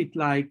little bit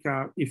like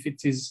if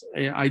it is,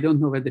 I don't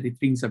know whether it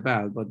rings a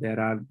bell, but there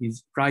are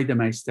these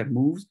Reidemeister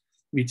moves,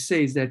 which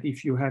says that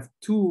if you have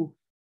 2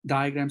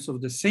 diagrams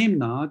of the same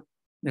knot,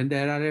 then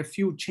there are a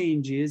few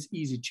changes,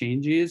 easy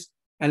changes,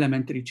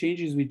 elementary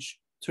changes, which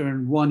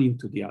turn one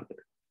into the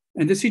other.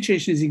 And the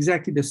situation is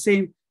exactly the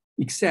same,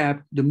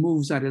 except the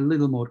moves are a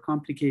little more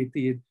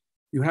complicated.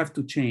 You have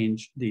to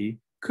change the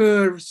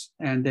curves,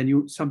 and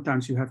then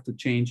sometimes you have to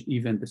change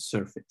even the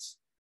surface.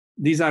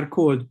 These are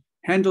called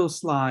handle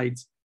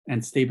slides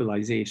and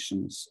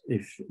stabilizations,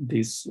 if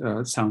this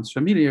sounds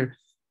familiar.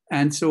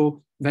 And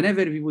so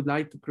whenever we would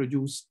like to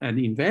produce an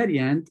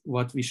invariant,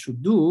 what we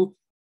should do,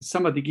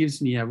 somebody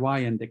gives me a y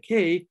and a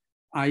k,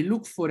 I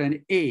look for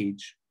an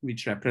age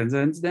which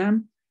represents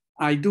them.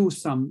 I do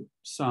some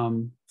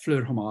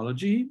Floer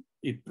homology.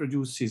 It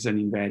produces an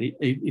invariant,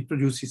 it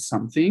produces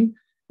something,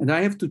 and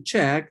I have to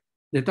check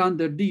that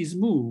under these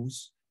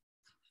moves,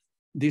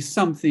 this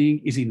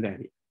something is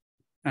invariant.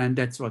 And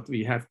that's what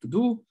we have to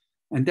do.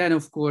 And then,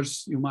 of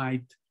course, you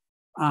might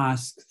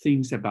ask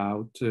things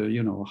about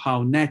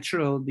how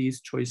natural these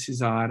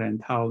choices are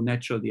and how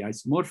natural the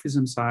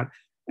isomorphisms are.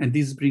 And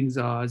this brings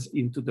us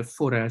into the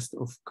forest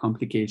of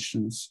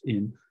complications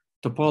in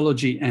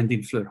topology and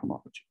in Floer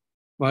homology.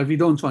 While we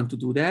don't want to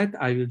do that,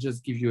 I will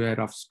just give you a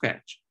rough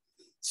sketch.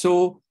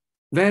 So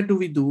where do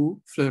we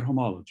do Floer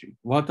homology?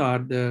 What are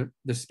the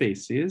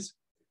spaces?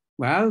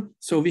 Well,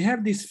 so we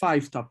have this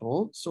 5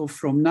 tuple. So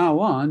from now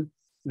on,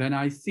 when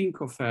I think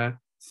of a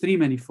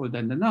three-manifold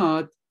and a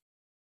knot,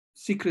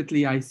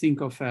 secretly I think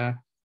of a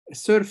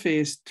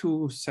surface,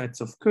 2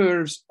 sets of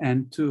curves,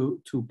 and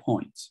two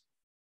points.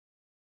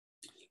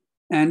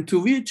 And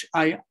to which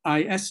I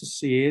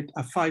associate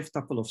a 5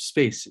 tuple of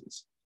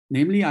spaces.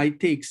 Namely, I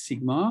take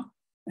sigma,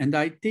 and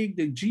I take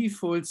the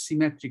G-fold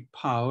symmetric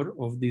power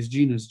of this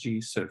genus G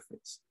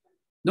surface.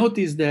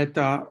 Notice that,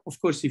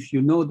 of course, if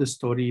you know the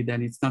story,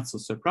 then it's not so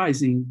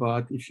surprising,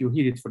 but if you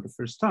hear it for the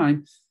first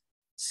time,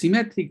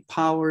 symmetric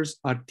powers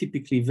are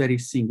typically very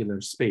singular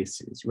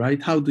spaces,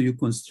 right? How do you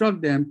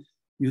construct them?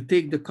 You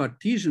take the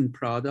Cartesian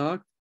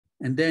product,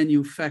 and then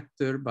you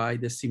factor by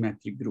the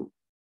symmetric group.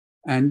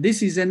 And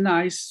this is a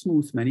nice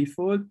smooth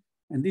manifold,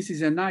 and this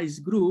is a nice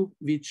group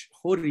which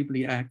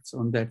horribly acts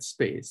on that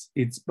space.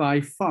 It's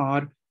by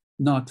far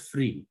not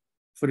free.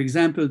 For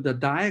example, the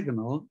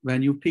diagonal,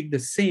 when you pick the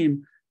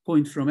same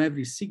point from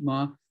every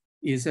sigma,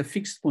 is a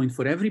fixed point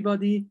for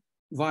everybody,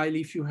 while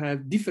if you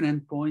have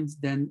different points,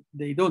 then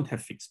they don't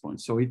have fixed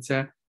points. So it's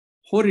a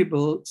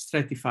horrible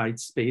stratified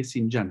space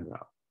in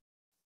general,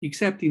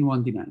 except in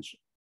one dimension.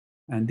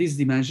 And this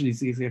dimension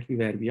is exactly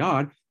where we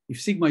are.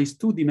 If sigma is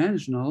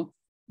 2-dimensional,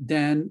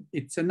 then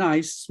it's a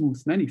nice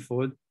smooth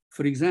manifold.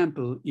 For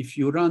example, if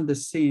you run the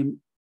same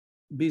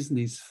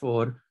business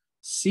for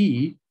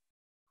C,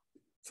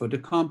 for the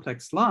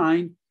complex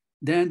line,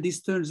 then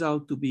this turns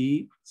out to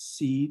be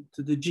C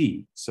to the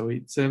G. So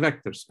it's a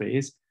vector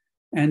space.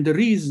 And the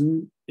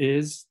reason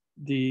is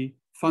the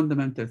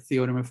fundamental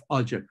theorem of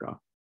algebra,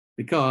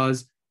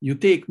 because you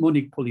take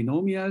monic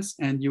polynomials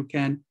and you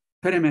can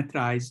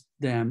parameterize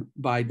them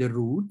by the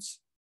roots,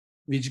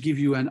 which give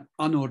you an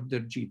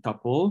unordered G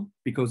tuple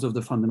because of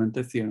the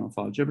fundamental theorem of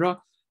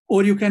algebra,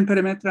 or you can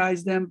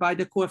parameterize them by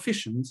the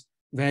coefficients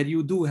where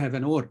you do have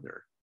an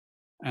order.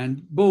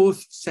 And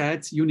both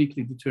sets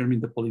uniquely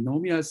determine the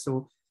polynomials.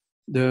 So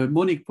the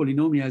monic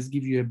polynomials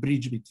give you a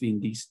bridge between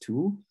these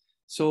two.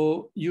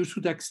 So you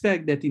should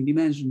expect that in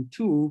dimension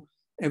 2,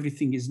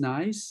 everything is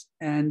nice.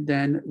 And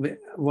then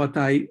what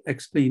I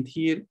explained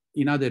here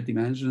in other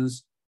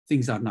dimensions,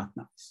 things are not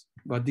nice.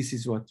 But this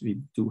is what we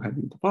do have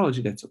in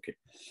topology, that's okay.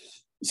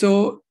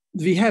 So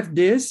we have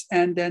this,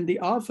 and then the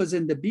alphas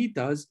and the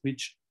betas,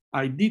 which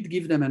I did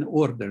give them an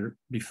order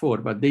before,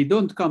 but they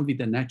don't come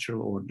with a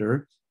natural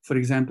order. For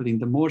example, in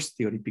the Morse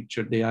theory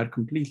picture, they are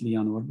completely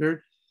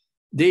unordered.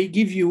 They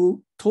give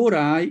you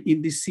tori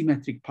in this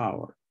symmetric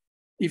power.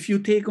 If you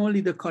take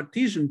only the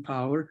Cartesian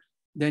power,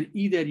 then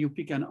either you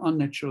pick an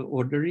unnatural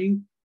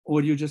ordering,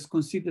 or you just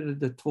consider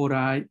the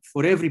tori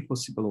for every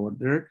possible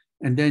order,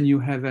 and then you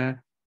have a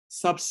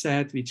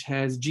subset which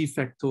has G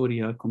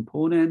factorial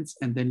components,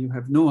 and then you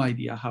have no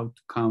idea how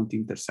to count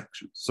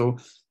intersections. So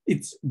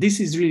this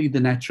is really the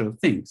natural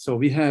thing. So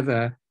we have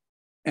a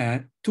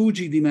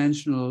 2G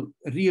dimensional,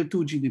 real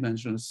 2G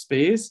dimensional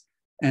space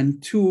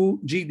and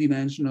 2G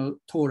dimensional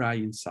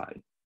tori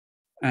inside.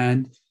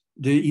 And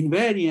the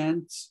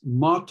invariant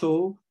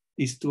motto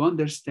is to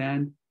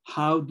understand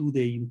how do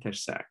they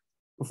intersect.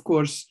 Of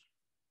course,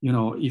 you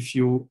know, if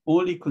you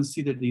only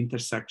consider the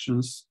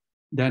intersections,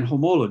 then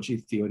homology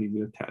theory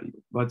will tell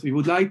you. But we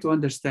would like to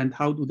understand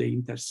how do they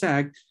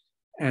intersect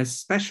as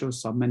special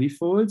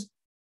submanifolds.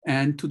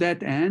 And to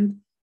that end,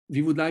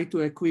 we would like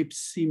to equip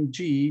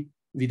SimG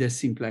with a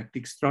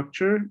symplectic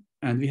structure.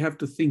 And we have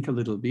to think a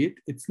little bit.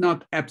 It's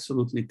not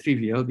absolutely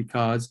trivial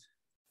because,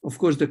 of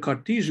course, the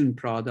Cartesian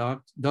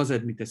product does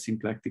admit a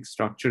symplectic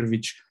structure,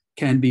 which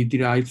can be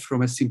derived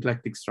from a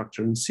symplectic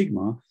structure in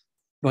sigma.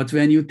 But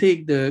when you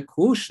take the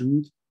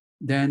quotient,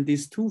 then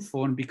this two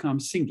form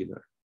becomes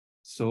singular.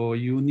 So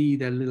you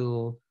need a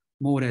little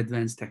more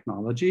advanced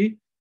technology.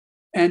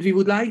 And we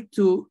would like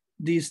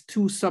these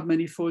two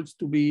submanifolds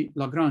to be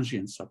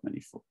Lagrangian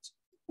submanifolds.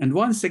 And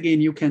once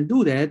again, you can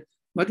do that,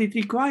 but it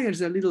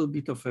requires a little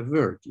bit of a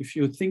work. If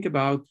you think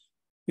about,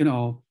 you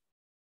know,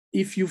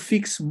 if you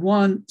fix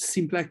one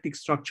symplectic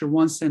structure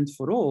once and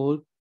for all,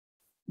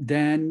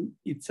 then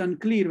it's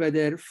unclear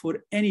whether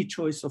for any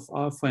choice of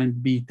alpha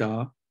and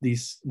beta,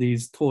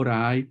 these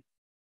tori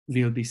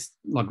will be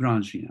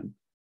Lagrangian.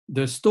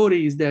 The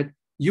story is that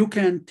you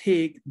can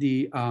take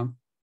the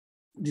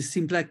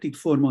symplectic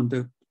form on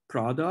the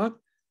product,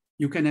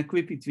 you can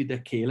equip it with a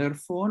Kähler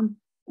form,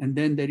 and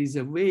then there is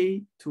a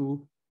way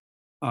to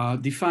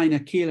define a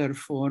Kähler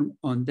form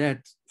on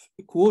that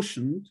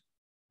quotient,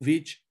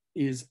 which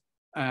is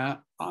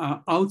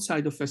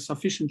outside of a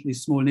sufficiently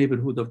small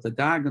neighborhood of the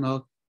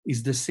diagonal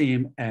is the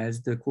same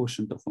as the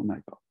quotient of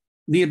omega.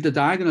 Near the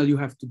diagonal, you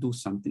have to do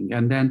something.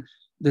 And then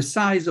the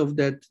size of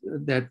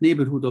that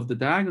neighborhood of the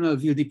diagonal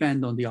will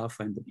depend on the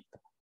alpha and the beta.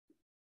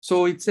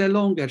 So it's a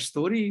longer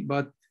story,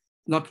 but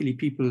luckily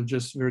people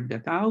just worked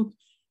that out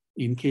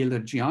in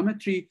Kähler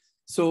geometry.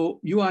 So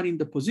you are in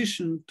the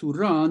position to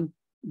run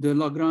the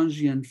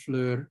Lagrangian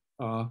Floer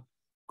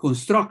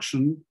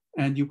construction,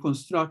 and you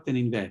construct an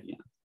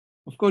invariant.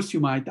 Of course, you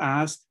might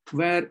ask,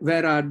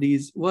 where are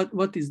these,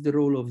 what is the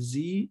role of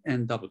Z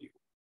and W?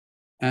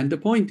 And the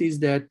point is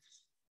that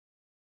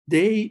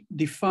they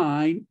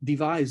define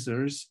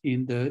divisors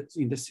in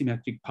the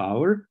symmetric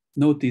power.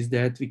 Notice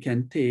that we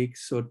can take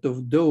sort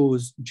of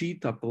those G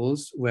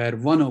tuples where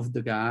one of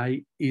the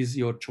guy is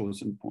your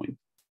chosen point,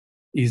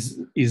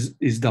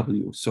 is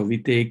W. So we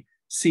take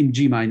sim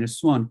G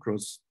minus 1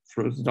 cross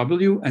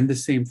W, and the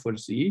same for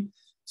Z.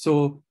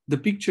 So the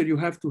picture you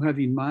have to have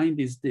in mind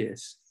is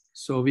this.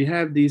 So we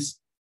have this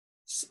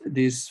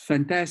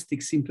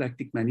fantastic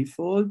symplectic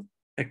manifold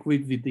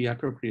equipped with the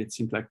appropriate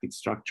symplectic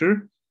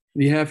structure.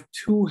 We have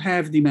two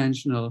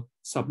half-dimensional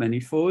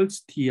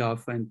submanifolds, T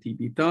alpha and T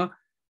beta.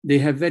 They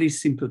have very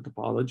simple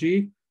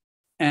topology.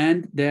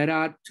 And there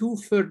are two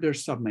further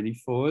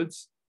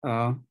submanifolds,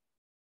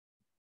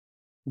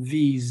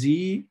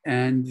 VZ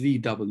and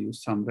VW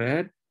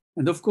somewhere.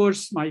 And of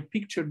course, my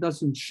picture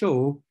doesn't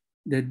show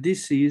that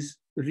this is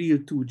real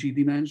 2G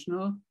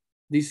dimensional.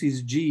 This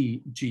is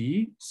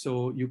G,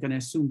 so you can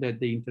assume that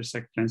they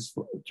intersect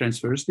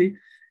transversely.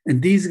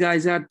 And these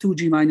guys are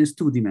 2G minus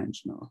 2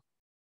 dimensional,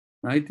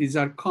 right? These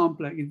are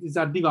complex, these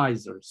are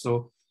divisors.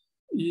 So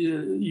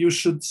you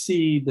should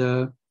see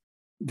the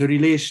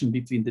relation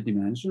between the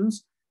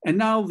dimensions. And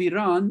now we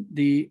run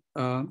the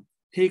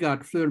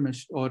Heegard-Floer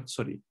machine, or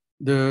sorry,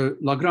 the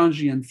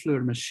Lagrangian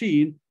Floer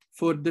machine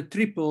for the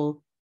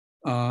triple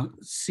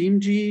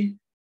SimG,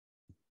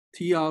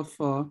 T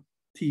alpha,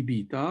 T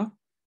beta.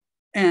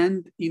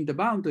 And in the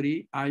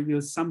boundary, I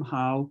will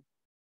somehow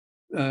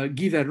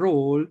give a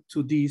role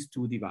to these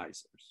two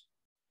divisors.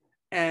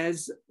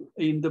 As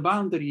in the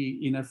boundary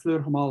in a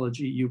Floer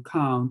homology, you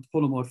count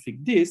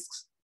holomorphic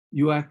disks,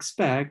 you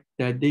expect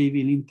that they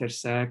will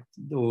intersect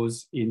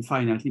those in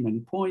finitely many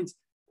points,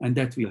 and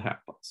that will help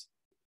us.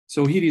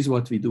 So here is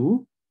what we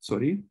do.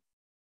 sorry.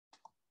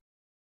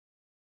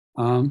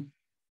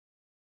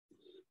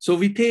 So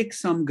we take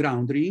some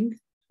ground ring,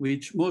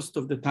 which most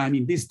of the time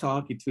in this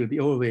talk, it will be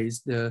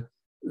always the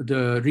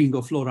ring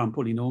of Laurent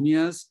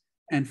polynomials.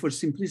 And for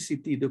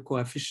simplicity, the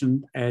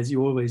coefficient, as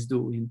you always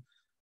do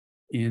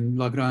in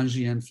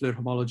Lagrangian Floer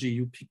homology,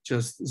 you pick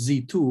just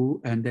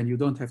Z2, and then you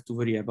don't have to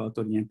worry about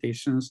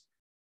orientations,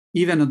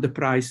 even at the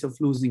price of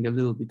losing a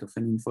little bit of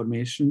an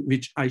information,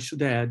 which I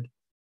should add,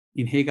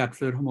 in Heegard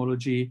Floer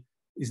homology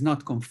is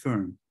not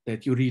confirmed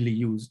that you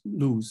really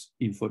lose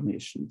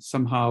information.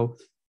 Somehow,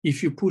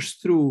 if you push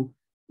through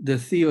the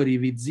theory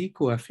with Z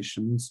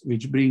coefficients,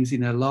 which brings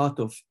in a lot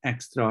of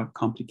extra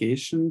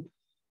complication,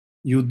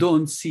 you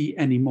don't see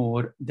any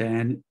more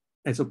than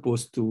as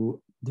opposed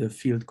to the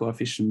field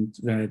coefficient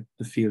where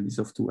the field is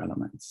of 2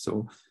 elements.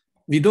 So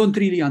we don't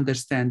really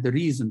understand the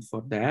reason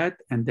for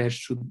that, and there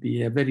should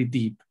be a very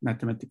deep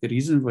mathematical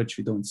reason which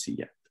we don't see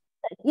yet.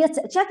 Yes,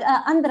 check,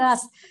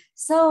 Andras.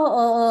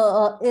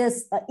 So,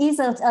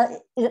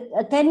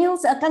 can you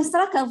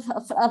construct a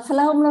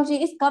Floer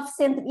homology is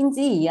coefficient in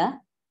Z? Yeah.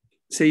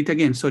 Say it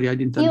again. Sorry, I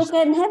didn't understand.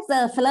 You can have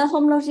the Floer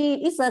homology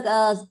is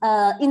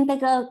a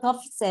integral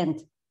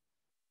coefficient.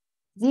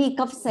 Z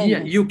coefficient.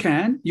 Yeah, you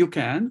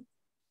can,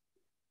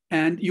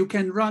 and you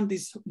can run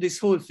this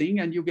whole thing,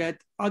 and you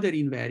get other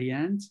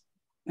invariants,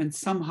 and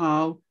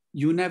somehow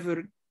you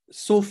never,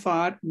 so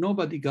far,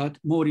 nobody got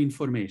more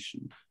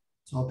information.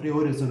 So a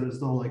priori, there is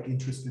no like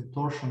interesting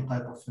torsion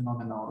type of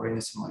phenomena or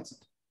anything like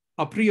that.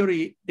 A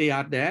priori, they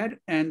are there,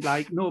 and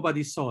like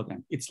nobody saw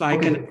them. It's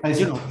like, okay,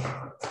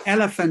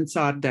 elephants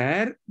are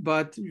there,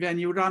 but when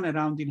you run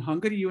around in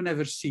Hungary, you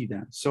never see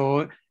them.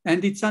 So,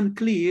 and it's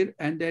unclear,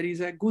 and there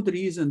is a good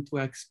reason to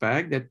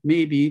expect that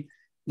maybe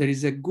there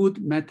is a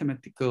good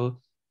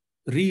mathematical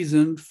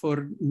reason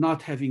for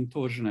not having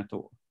torsion at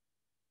all.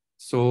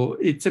 So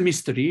it's a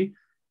mystery,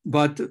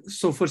 but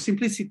so for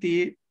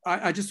simplicity,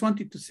 I just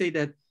wanted to say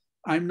that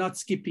I'm not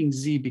skipping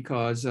Z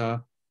because,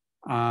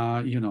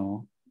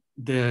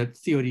 the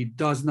theory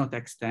does not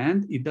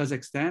extend. It does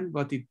extend,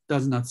 but it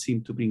does not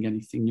seem to bring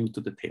anything new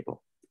to the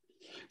table.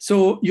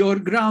 So your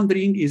ground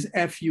ring is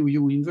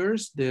FUU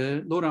inverse,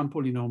 the Laurent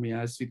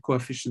polynomials with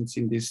coefficients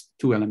in this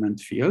 2-element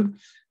field.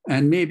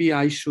 And maybe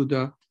I should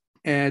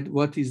add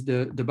what is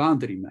the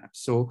boundary map.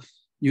 So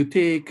you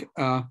take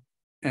a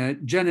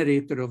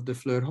generator of the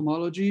Floer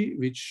homology,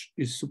 which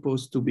is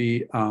supposed to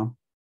be an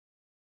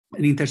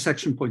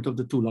intersection point of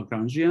the 2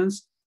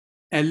 Lagrangians,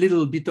 a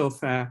little bit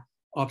of a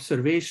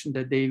observation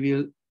that they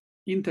will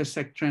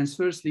intersect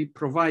transversely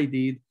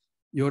provided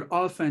your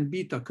alpha and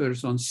beta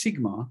curves on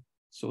sigma,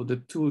 so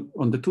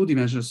on the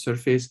 2-dimensional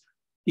surface,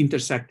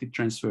 intersected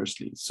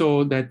transversely.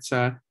 So that's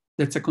a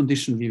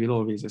condition we will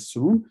always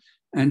assume.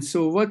 And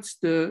so what's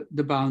the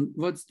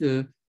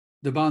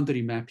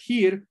boundary map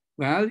here?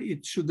 Well,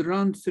 it should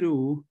run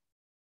through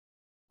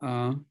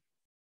all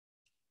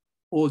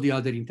the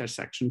other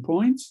intersection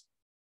points,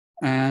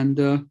 and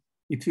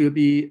it will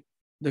be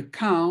the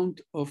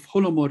count of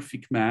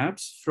holomorphic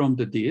maps from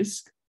the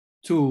disk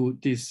to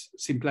this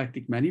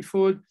symplectic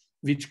manifold,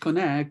 which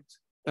connect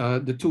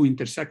the 2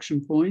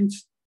 intersection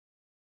points.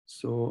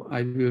 So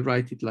I will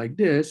write it like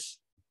this.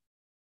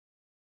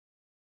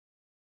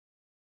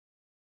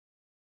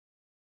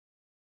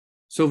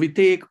 So we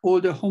take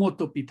all the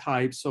homotopy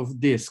types of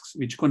disks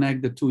which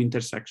connect the 2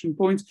 intersection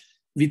points.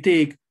 We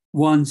take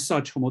one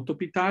such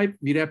homotopy type,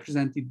 we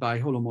represent it by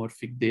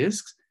holomorphic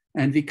disks,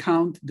 and we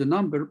count the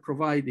number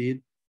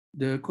provided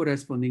the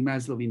corresponding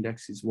Maslov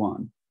index is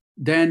 1.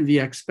 Then we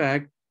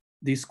expect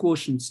this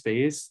quotient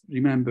space.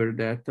 Remember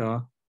that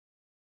the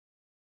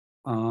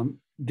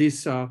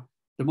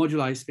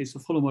moduli space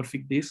of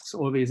holomorphic disks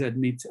always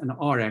admits an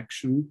R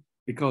action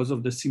because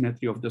of the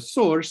symmetry of the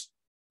source.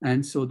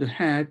 And so the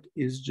hat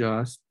is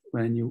just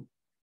when you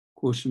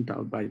quotient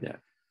out by that.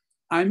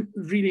 I'm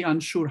really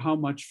unsure how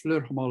much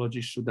Floer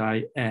homology should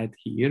I add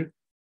here.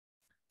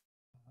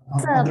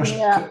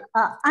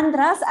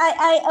 Andras,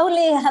 I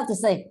only have to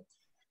say,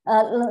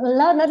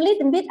 learn a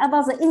little bit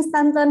about the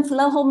instanton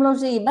Floer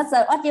homology, but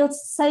what you're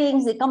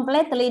saying is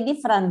completely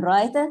different,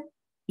 right?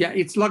 Yeah,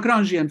 it's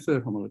Lagrangian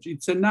Floer homology.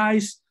 It's a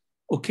nice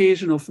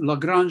occasion of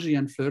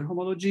Lagrangian Floer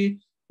homology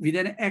with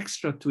an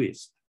extra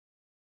twist,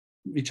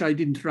 which I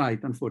didn't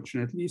write,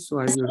 unfortunately. So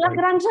I will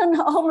Lagrangian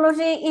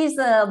homology is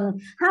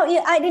how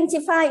you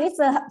identify it.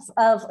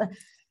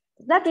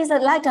 That is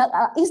like an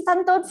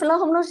instanton Floer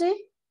homology?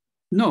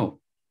 No.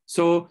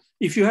 So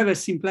if you have a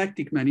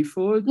symplectic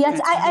manifold. Yes,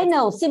 I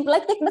know.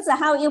 Symplectic, but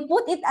how you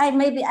put it,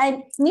 maybe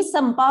I miss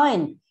some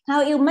point.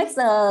 How you make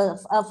the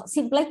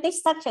symplectic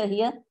structure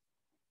here?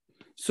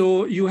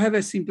 So you have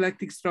a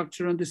symplectic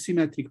structure on the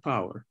symmetric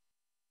power.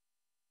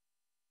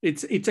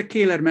 It's a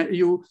Kähler,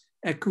 you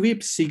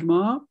equip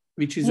sigma,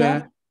 which is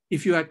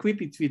if you equip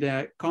it with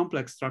a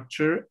complex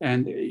structure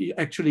and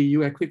actually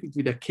you equip it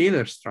with a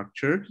Kähler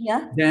structure,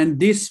 then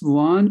this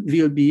one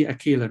will be a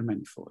Kähler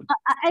manifold.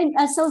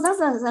 So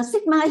that's a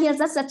sigma here,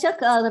 that's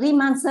a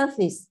Riemann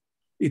surface.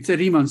 It's a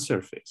Riemann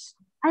surface.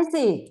 I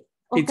see.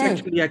 Okay. It's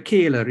actually a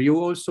Kähler. You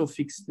also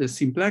fix the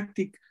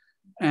symplectic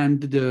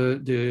and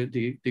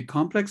the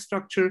complex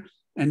structure,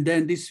 and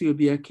then this will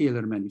be a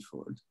Kähler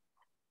manifold.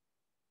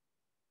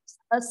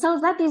 So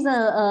that is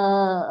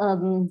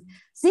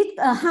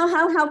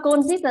how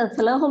consider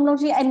Floer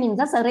homology? I mean,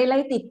 that's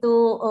related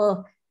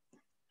to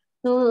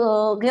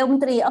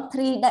geometry of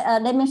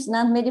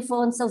three-dimensional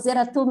manifold. So there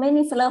are too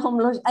many Floer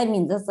homology. I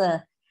mean,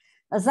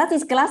 that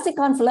is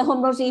classical Floer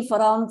homology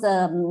from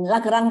the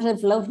Lagrangian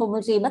Floer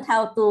homology, but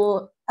how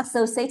to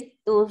associate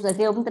to the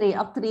geometry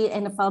of three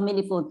and four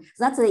manifold.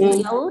 That's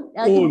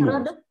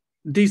the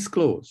this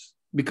close,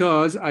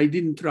 because I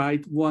didn't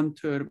write one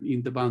term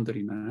in the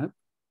boundary map,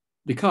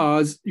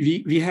 because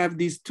we have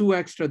these two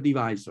extra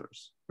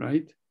divisors,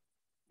 right?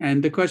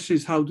 And the question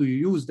is, how do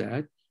you use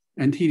that?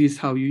 And here is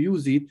how you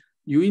use it.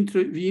 We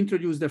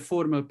introduce the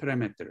formal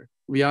parameter.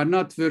 We are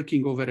not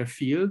working over a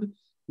field.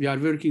 We are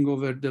working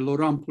over the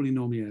Laurent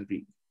polynomial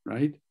ring,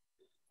 right?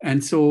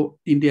 And so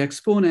in the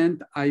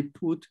exponent, I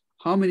put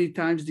how many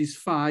times this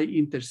phi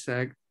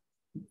intersect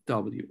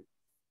W.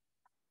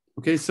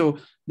 Okay, so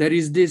there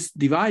is this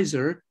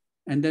divisor.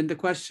 And then the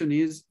question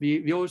is,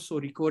 we also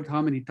record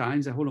how many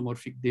times a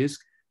holomorphic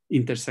disk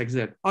intersects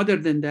that. Other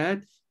than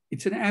that,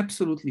 it's an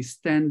absolutely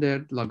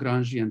standard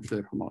Lagrangian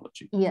Floer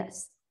homology.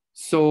 Yes.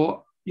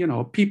 So, you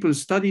know, people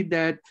studied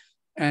that.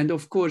 And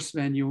of course,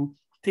 when you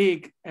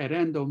take a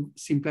random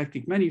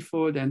symplectic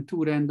manifold and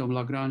two random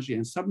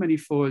Lagrangian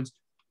submanifolds,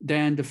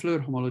 then the Floer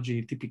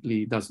homology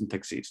typically doesn't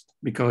exist,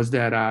 because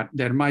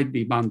there might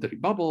be boundary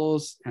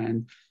bubbles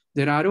and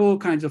there are all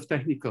kinds of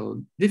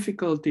technical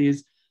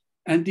difficulties.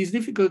 And these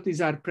difficulties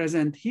are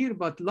present here,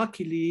 but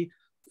luckily,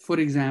 for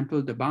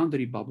example, the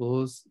boundary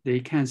bubbles,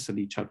 they cancel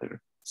each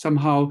other.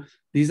 Somehow,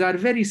 these are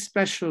very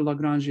special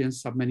Lagrangian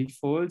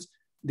submanifolds.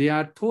 They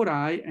are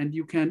tori, and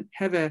you can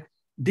have a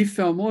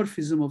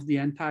diffeomorphism of the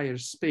entire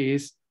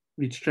space,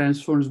 which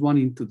transforms one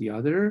into the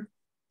other.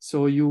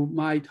 So you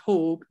might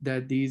hope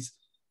that these,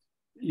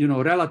 you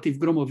know, relative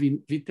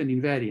Gromov-Witten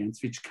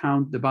invariants, which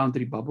count the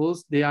boundary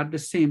bubbles, they are the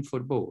same for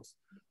both.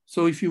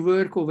 So if you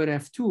work over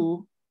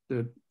F2,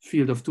 the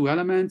field of two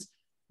elements,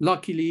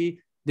 luckily,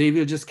 they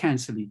will just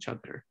cancel each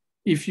other.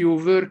 If you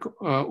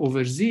work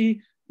over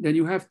Z, then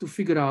you have to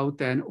figure out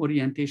an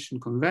orientation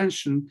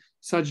convention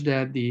such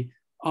that the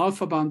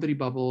alpha boundary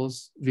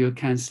bubbles will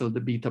cancel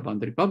the beta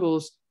boundary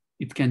bubbles.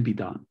 It can be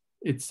done.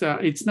 It's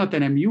not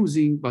an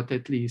amusing, but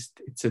at least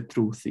it's a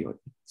true theory.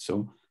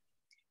 So,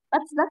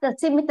 but the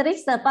symmetric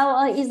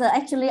power is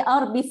actually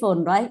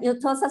orbiform, right? You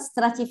told us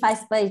stratified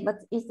space, but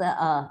it's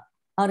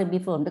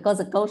orbiform because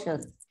of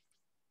quotient.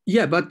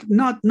 Yeah, but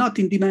not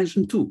in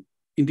dimension 2.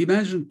 In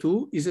dimension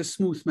 2 is a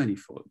smooth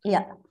manifold.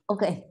 Yeah.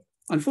 Okay.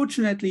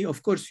 Unfortunately,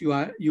 of course, you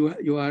are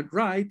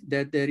right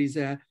that there is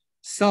a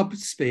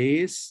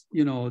subspace,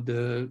 you know,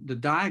 the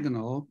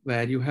diagonal,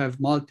 where you have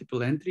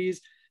multiple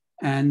entries,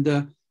 and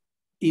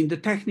in the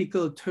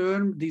technical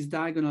term, this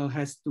diagonal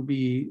has to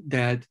be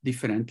dealt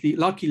differently.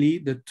 Luckily,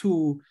 the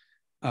two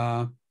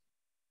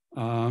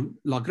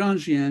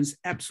Lagrangians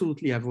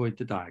absolutely avoid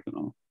the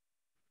diagonal,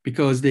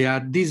 because they are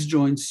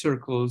disjoint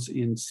circles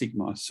in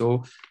sigma.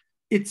 So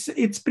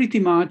it's pretty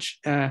much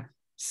a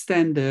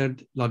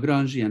standard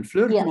Lagrangian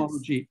Floer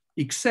homology,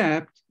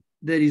 except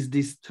there is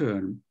this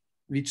term,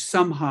 which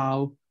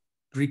somehow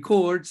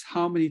records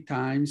how many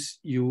times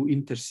you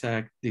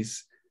intersect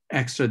this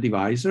extra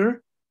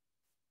divisor.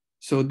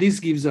 So this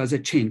gives us a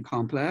chain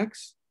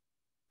complex,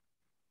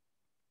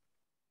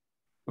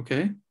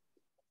 okay?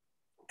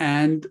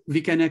 And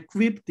we can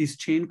equip this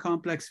chain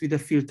complex with a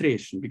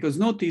filtration, because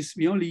notice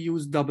we only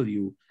use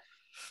W.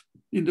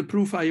 In the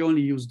proof, I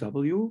only use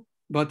W,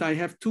 but I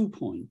have 2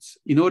 points.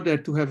 In order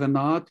to have a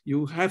knot,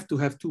 you have to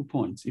have 2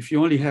 points. If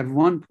you only have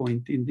 1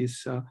 point in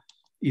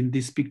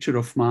this picture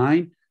of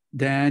mine,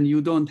 then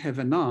you don't have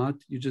a knot,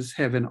 you just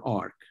have an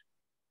arc,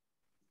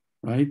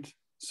 right?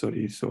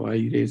 Sorry, so I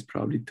erased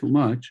probably too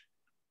much.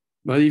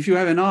 But if you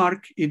have an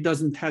arc, it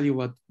doesn't tell you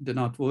what the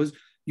knot was.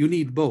 You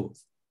need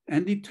both.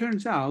 And it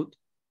turns out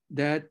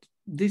that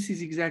this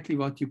is exactly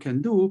what you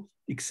can do,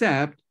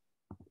 except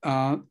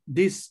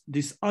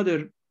this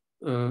other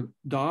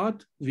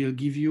dot will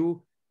give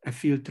you a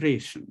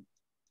filtration.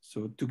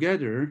 So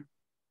together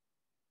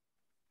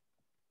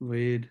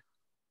with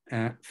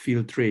a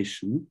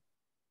filtration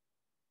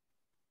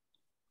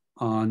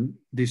on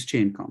this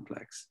chain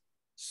complex.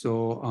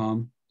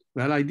 So,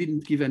 well, I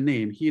didn't give a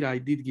name. Here I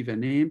did give a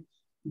name.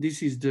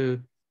 This is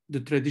the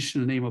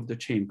traditional name of the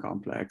chain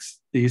complex.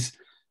 This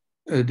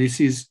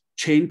is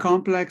chain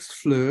complex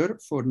Floer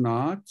for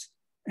knots,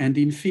 and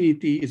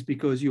infinity is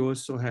because you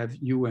also have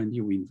U and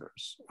U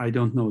inverse. I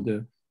don't know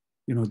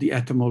the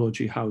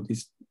etymology, how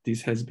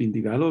this has been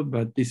developed,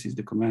 but this is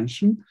the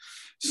convention.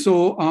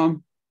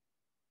 So,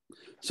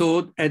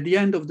 so at the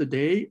end of the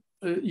day,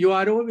 you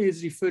are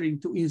always referring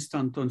to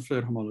instanton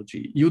Floer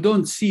homology. You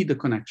don't see the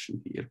connection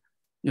here.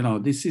 You know,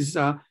 this is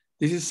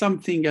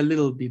something a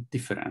little bit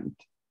different,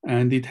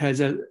 and it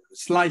has a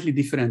slightly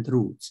different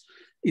roots.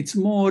 It's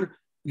more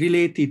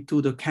related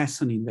to the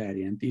Casson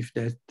invariant, if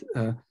that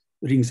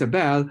rings a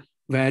bell,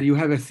 where you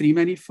have a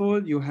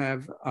 3-manifold, you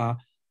have a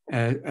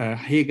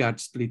Heegard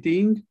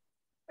splitting,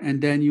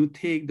 and then you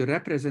take the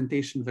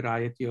representation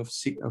variety of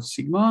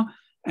sigma,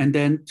 and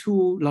then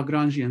two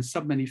Lagrangian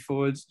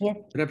submanifolds, Yes.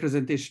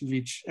 representation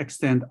which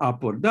extend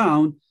up or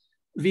down.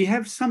 We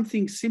have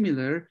something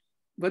similar,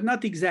 but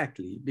not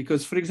exactly,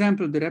 because, for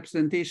example, the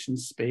representation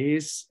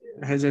space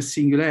has a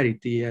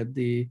singularity at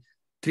the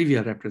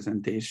trivial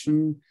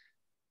representation,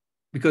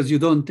 because you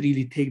don't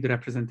really take the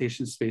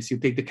representation space, you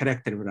take the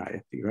character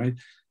variety, right?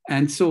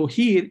 And so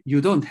here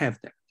you don't have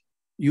that.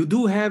 You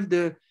do have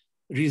the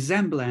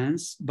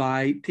resemblance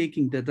by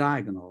taking the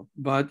diagonal,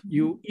 but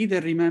you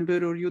either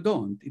remember or you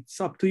don't. It's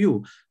up to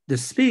you. The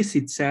space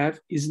itself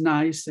is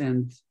nice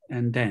and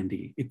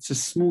dandy. It's a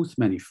smooth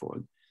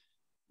manifold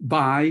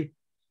by,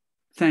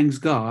 thanks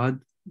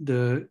God,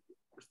 the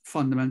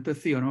fundamental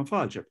theorem of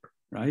algebra,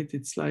 right?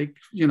 It's like,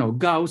 you know,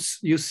 Gauss,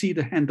 you see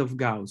the hand of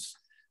Gauss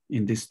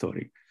in this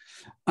story.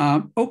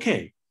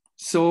 Okay,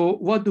 so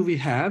what do we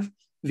have?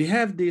 We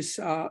have this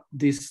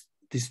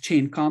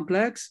chain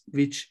complex,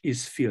 which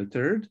is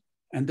filtered,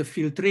 and the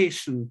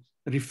filtration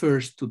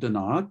refers to the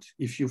knot.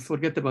 If you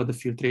forget about the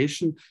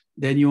filtration,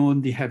 then you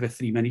only have a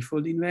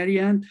three-manifold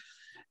invariant.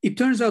 It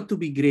turns out to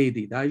be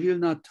graded. I will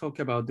not talk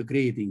about the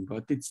grading,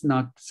 but it's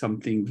not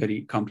something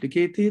very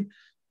complicated.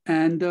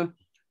 And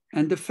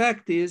the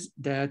fact is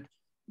that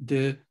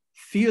the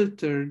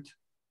filtered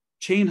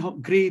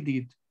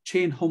graded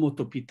chain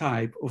homotopy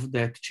type of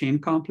that chain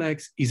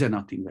complex is a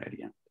knot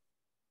invariant.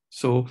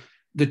 So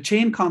the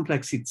chain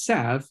complex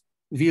itself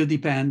will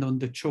depend on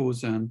the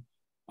chosen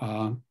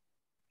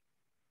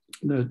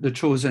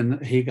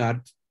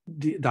Heegard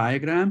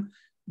diagram,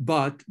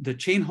 but the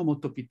chain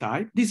homotopy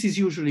type, this is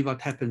usually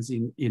what happens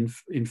in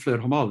Floer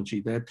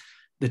homology, that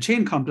the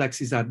chain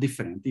complexes are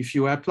different. If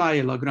you apply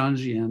a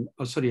Lagrangian,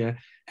 a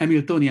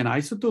Hamiltonian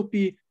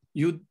isotopy,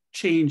 you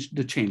change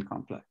the chain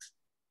complex,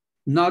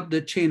 not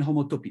the chain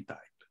homotopy type.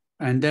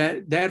 And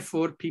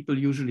therefore, people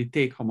usually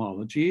take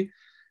homology.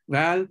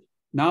 Well,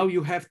 now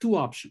you have two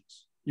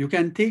options. You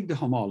can take the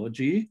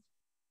homology,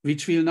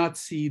 which will not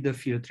see the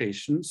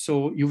filtration.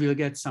 So you will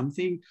get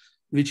something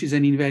which is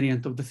an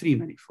invariant of the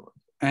three-manifold.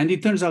 And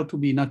it turns out to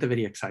be not a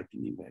very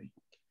exciting invariant.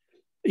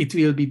 It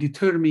will be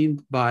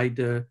determined by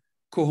the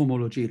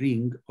cohomology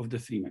ring of the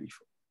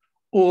three-manifold.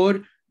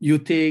 Or you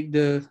take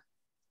the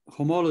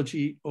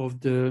homology of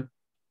the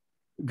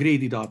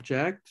graded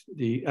object,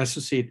 the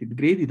associated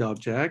graded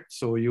object.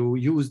 So you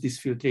use this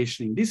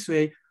filtration in this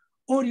way,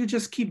 or you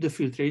just keep the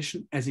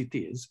filtration as it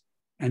is.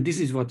 And this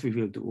is what we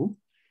will do.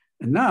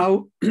 And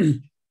now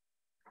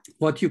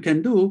what you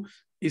can do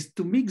is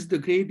to mix the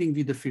grading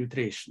with the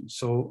filtration.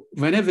 So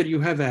whenever you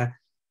have a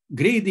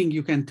grading,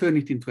 you can turn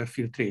it into a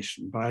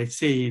filtration by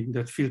saying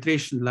that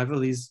filtration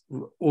level is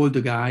all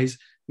the guys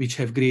which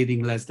have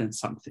grading less than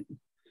something.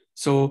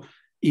 So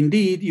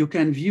indeed, you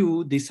can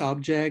view this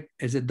object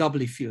as a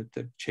doubly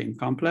filtered chain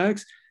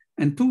complex,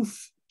 and two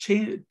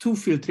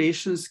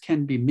filtrations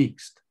can be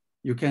mixed.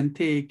 You can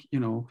take, you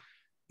know,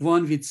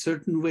 one with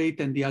certain weight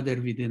and the other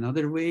with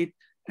another weight,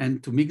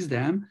 and to mix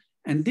them.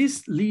 And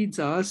this leads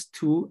us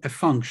to a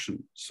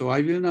function. So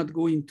I will not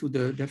go into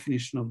the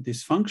definition of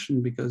this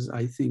function because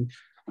I think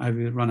I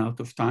will run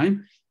out of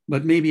time,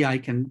 but maybe I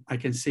can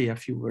say a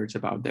few words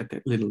about that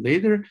a little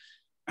later.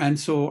 And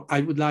so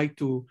I would like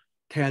to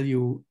tell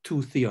you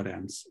two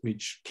theorems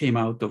which came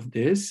out of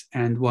this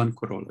and one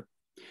corollary.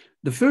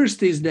 The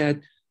first is that,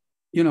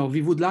 you know,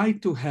 we would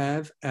like to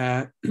have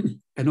an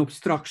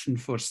obstruction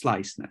for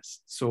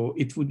sliceness. So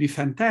it would be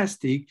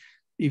fantastic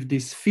if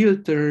this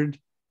filtered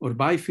or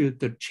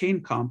bifiltered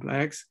chain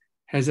complex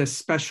has a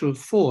special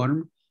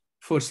form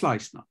for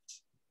slice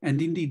knots.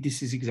 And indeed,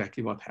 this is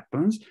exactly what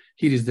happens.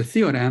 Here is the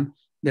theorem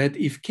that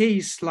if K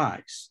is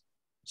slice,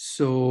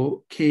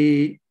 so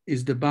K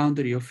is the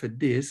boundary of a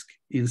disk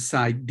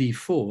inside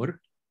D4,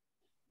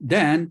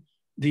 then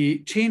the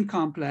chain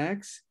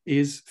complex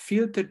is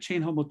filtered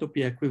chain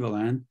homotopy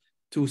equivalent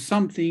to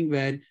something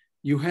where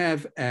you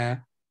have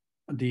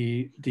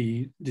the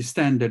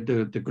standard,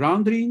 the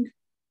ground ring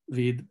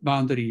with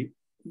boundary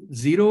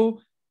 0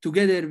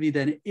 together with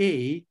an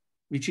A,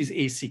 which is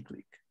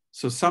acyclic.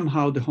 So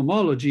somehow the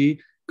homology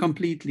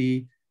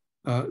completely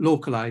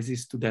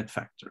localizes to that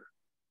factor.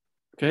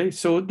 Okay,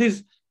 so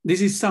this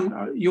is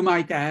some, you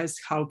might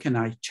ask, how can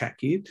I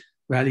check it?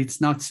 Well,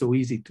 it's not so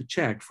easy to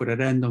check for a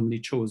randomly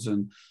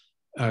chosen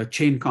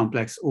chain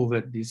complex over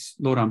this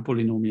Laurent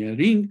polynomial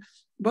ring,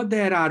 but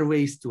there are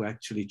ways to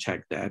actually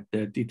check that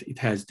it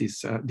has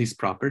this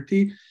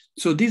property.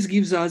 So this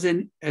gives us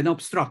an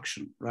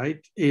obstruction,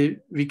 right?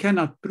 We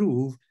cannot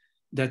prove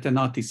that a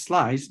knot is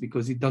sliced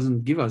because it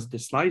doesn't give us the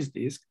slice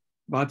disk,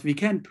 but we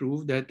can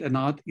prove that a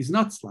knot is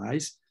not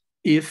sliced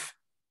if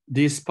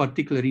this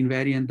particular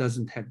invariant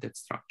doesn't have that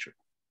structure.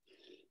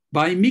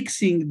 By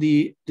mixing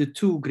the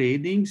two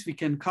gradings, we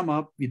can come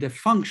up with a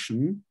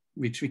function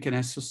which we can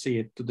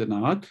associate to the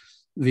knot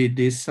with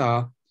this,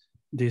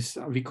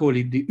 we call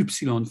it the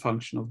epsilon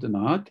function of the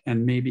knot,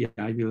 and maybe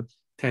I will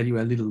tell you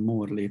a little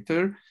more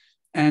later.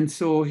 And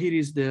so here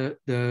is the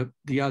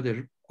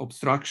other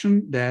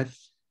obstruction, that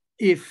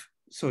if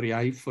sorry,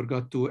 I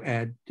forgot to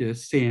add the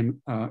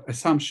same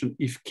assumption.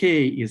 If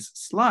K is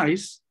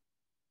slice,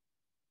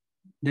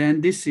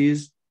 then this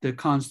is the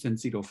constant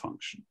zero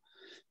function.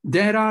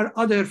 There are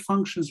other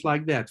functions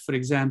like that. For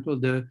example,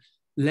 the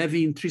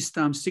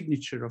Levin-Tristram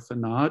signature of a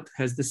knot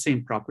has the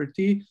same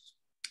property.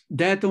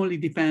 That only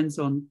depends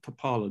on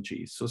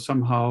topology. So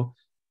somehow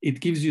it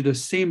gives you the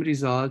same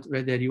result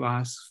whether you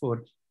ask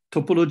for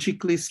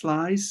topologically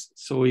slice,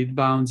 so it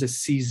bounds a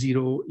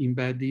C0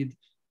 embedded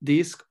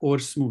disk, or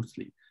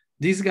smoothly.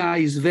 This guy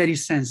is very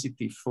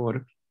sensitive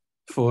for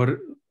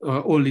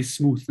only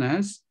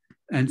smoothness.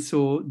 And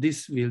so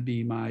this will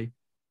be my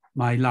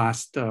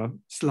last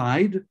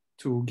slide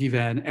to give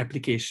an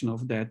application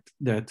of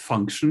that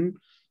function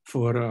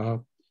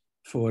for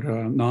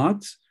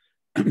knots.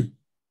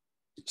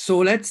 So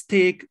let's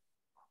take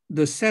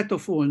the set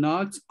of all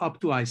knots up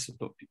to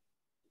isotopy.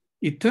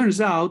 It turns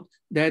out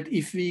that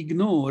if we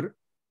ignore,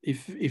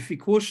 if we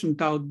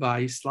quotient out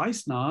by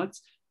slice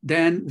knots,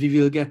 then we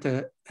will get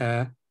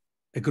a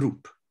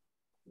group.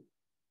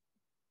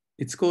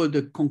 It's called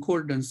the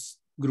concordance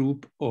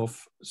group of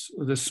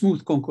the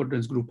smooth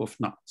concordance group of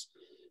knots.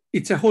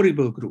 It's a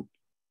horrible group.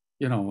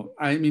 You know,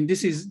 I mean,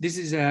 this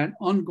is an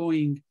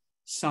ongoing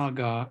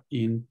saga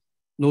in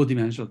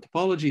low-dimensional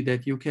topology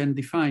that you can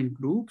define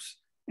groups,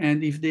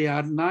 and if they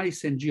are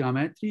nice and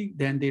geometric,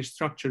 then their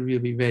structure will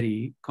be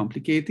very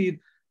complicated.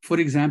 For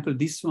example,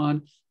 this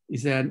one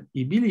is an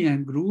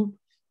abelian group,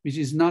 which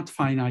is not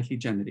finitely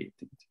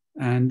generated.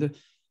 And,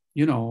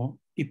 you know,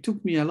 it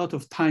took me a lot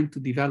of time to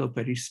develop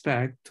a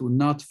respect to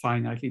not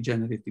finitely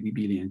generated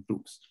abelian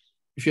groups.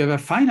 If you have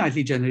a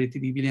finitely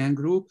generated abelian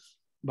group,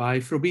 by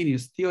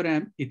Frobenius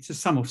theorem, it's a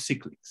sum of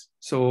cyclics.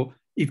 So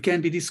it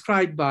can be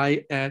described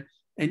by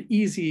an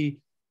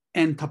easy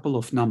n tuple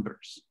of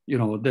numbers, you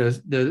know,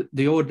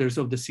 the orders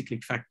of the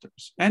cyclic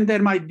factors. And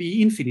there might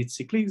be infinite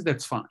cyclics,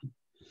 that's fine.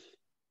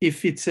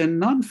 If it's a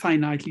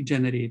non-finitely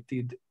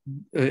generated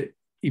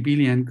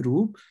abelian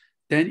group,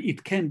 then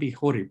it can be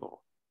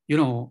horrible. You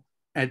know,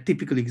 a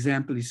typical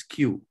example is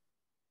Q,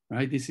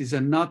 right? This is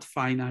a not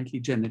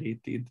finitely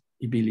generated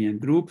abelian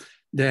group.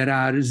 There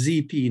are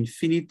ZP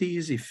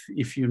infinities,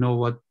 if you know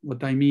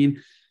what I mean.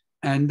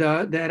 And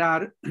there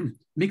are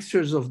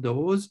mixtures of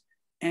those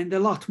and a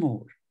lot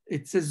more.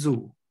 It's a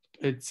zoo.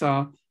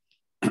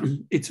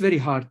 It's very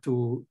hard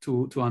to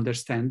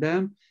understand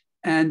them.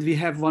 And we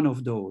have one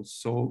of those.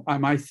 So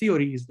my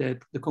theory is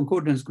that the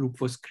concordance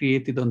group was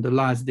created on the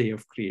last day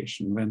of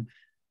creation, when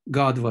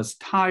God was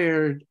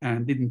tired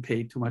and didn't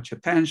pay too much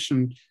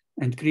attention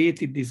and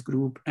created this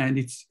group. And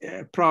it's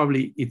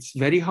it's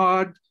very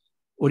hard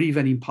or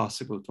even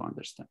impossible to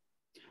understand.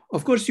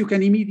 Of course, you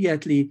can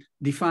immediately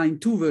define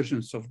two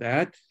versions of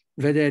that,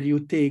 whether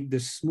you take the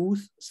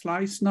smooth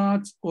slice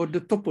knots or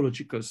the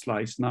topological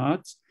slice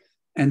knots.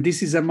 And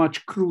this is a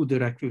much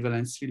cruder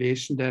equivalence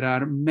relation. There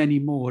are many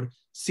more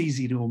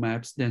C0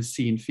 maps than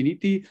C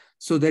infinity.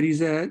 So there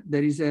is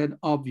an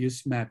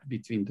obvious map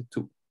between the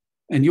two.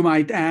 And you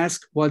might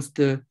ask, what's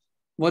the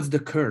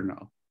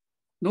kernel?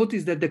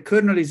 Notice that the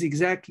kernel is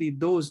exactly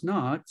those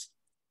knots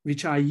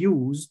which I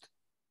used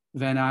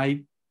when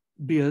I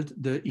built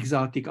the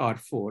exotic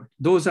R4.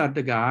 Those are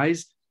the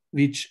guys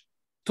which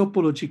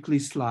topologically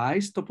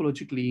slice,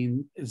 topologically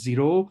in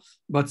zero,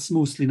 but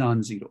smoothly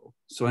non-zero.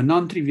 So a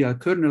non-trivial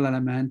kernel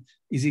element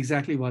is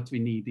exactly what we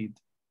needed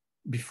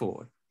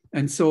before.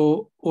 And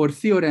so our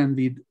theorem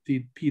with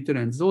Peter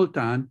and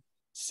Zoltán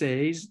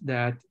says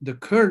that the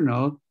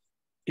kernel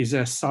is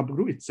a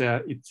subgroup, it's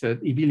an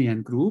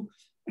abelian group,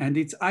 and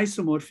it's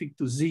isomorphic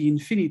to Z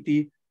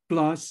infinity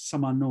plus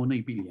some unknown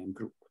abelian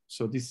group.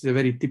 So this is a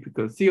very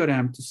typical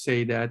theorem to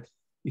say that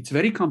it's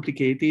very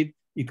complicated.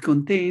 It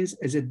contains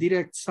as a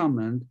direct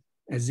summand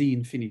a Z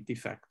infinity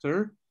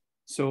factor.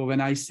 So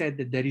when I said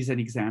that there is an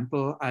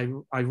example,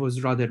 I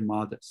was rather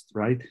modest,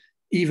 right?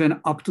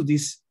 Even up to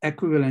this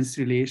equivalence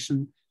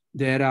relation,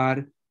 there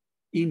are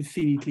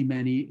infinitely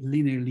many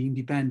linearly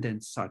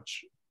independent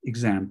such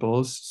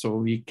examples. So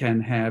we can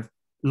have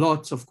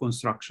lots of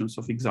constructions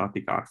of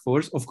exotic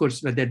R4s. Of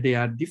course, whether they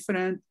are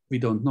different, we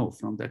don't know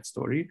from that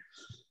story.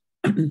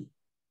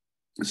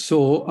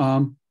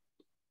 So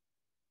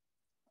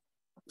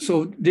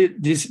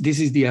this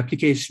is the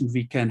application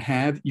we can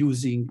have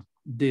using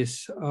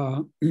this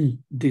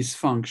this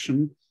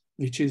function,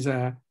 which is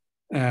a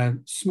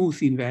smooth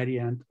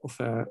invariant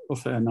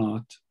of a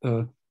knot,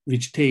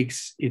 which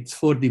takes its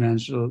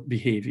four-dimensional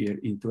behavior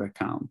into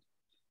account.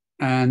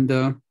 And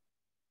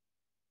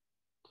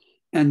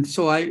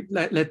so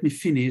let me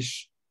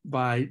finish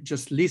by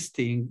just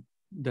listing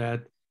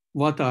that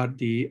what are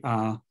the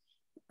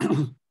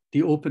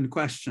the open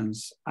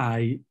questions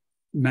I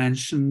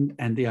mentioned,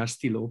 and they are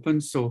still open.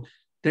 So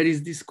there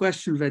is this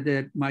question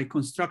whether my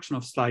construction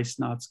of slice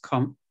knots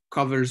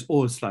covers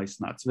all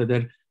slice knots,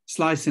 whether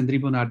slice and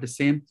ribbon are the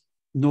same,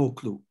 no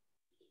clue.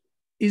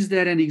 Is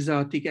there an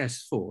exotic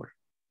S4?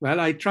 Well,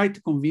 I tried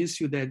to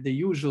convince you that the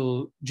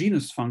usual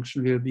genus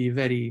function will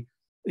be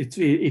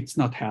it's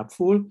not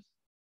helpful.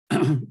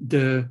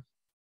 The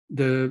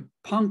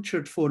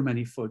punctured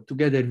four-manifold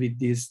together with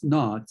these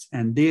knots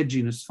and their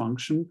genus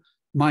function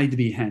might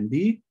be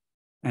handy,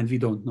 and we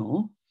don't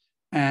know.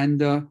 And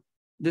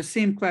the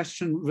same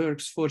question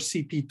works for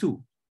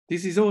CP2.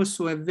 This is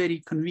also a very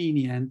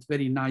convenient,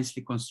 very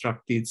nicely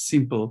constructed,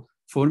 simple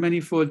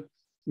four-manifold.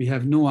 We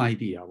have no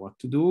idea what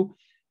to do.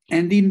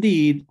 And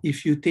indeed,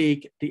 if you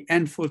take the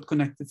n-fold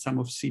connected sum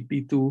of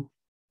CP2,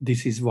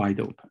 this is wide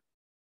open.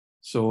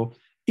 So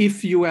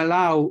if you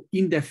allow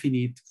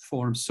indefinite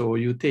forms, so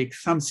you take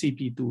some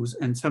CP2s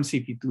and some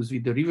CP2s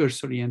with the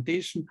reverse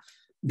orientation,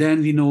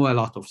 then we know a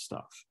lot of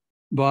stuff.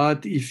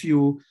 But if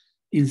you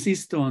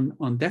insist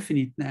on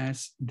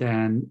definiteness,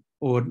 then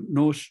our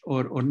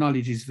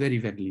knowledge is very,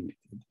 very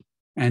limited.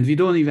 And we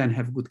don't even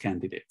have good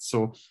candidates.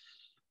 So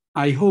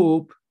I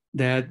hope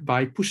that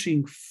by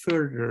pushing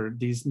further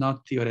these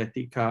not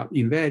theoretic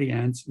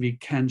invariants, we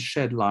can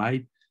shed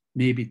light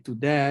maybe to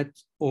that,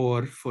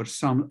 or for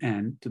some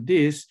end to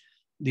this.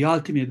 The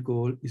ultimate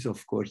goal is,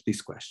 of course,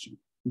 this question.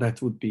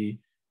 That would be,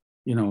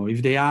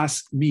 if they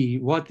ask me,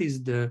 what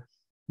is the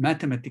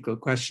mathematical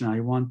question I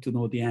want to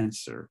know the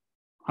answer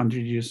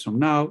 100 years from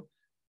now,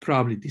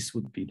 probably this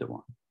would be the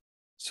one.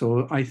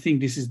 So I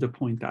think this is the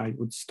point I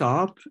would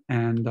stop,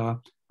 and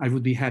I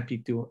would be happy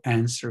to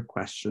answer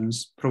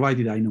questions,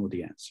 provided I know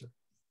the answer.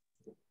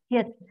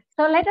 Yes.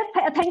 So let us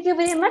thank you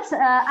very much,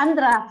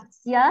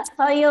 Andras,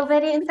 for your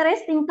very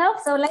interesting talk.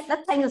 So let us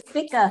thank the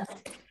speaker.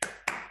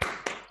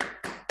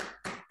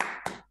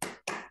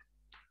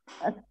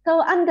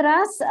 So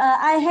Andras,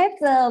 I have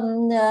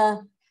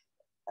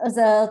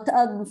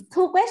the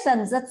two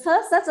questions. The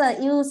first,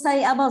 that you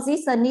say about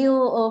this new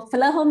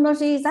Floer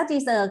homology that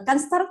is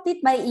constructed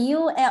by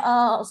you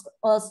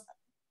or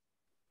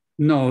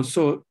No.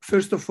 So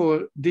first of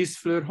all, this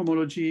Floer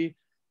homology,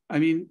 I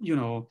mean,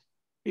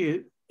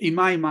 in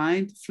my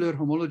mind, Floer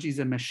homology is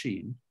a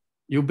machine.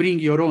 You bring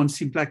your own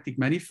symplectic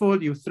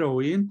manifold, you throw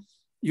in,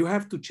 you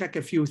have to check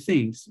a few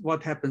things,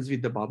 what happens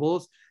with the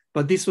bubbles,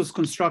 but this was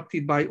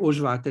constructed by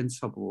Oswald and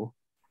Szabó.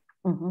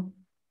 Mm-hmm.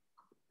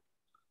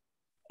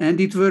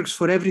 And it works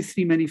for every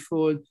three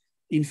manifold.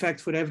 In fact,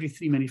 for every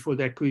three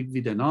manifold equipped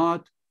with a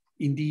knot,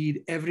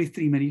 indeed, every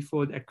three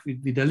manifold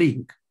equipped with a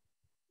link.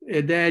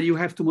 There you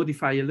have to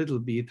modify a little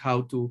bit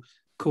how to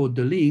code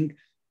the link,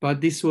 but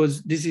this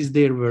is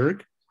their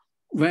work,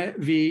 where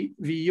we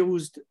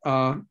used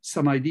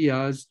some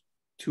ideas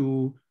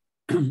to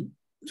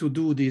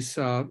do this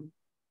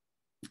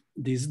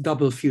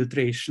double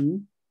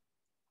filtration,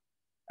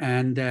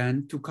 and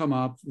then to come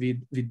up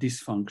with this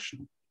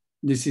function.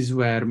 This is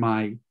where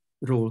my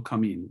role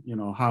come in,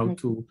 how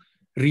to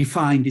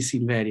refine this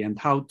invariant,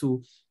 how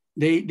to,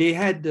 they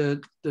had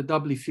the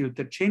doubly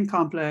filtered chain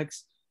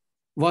complex.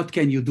 What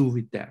can you do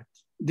with that?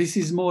 This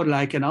is more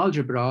like an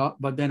algebra,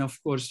 but then of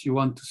course you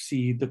want to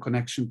see the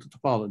connection to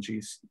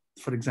topologies.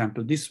 For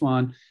example, this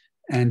one,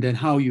 and then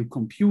how you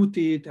compute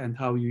it and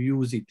how you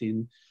use it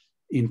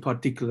in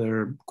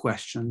particular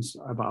questions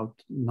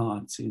about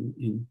knots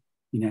in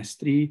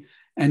S3.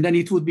 And then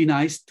it would be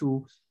nice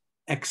to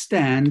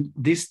extend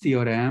this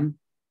theorem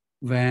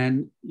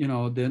when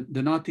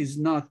the knot is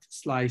not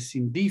sliced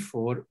in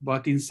D4,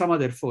 but in some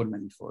other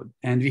four-manifold,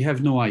 and we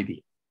have no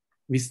idea.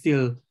 We're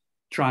still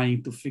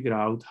trying to figure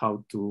out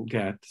how to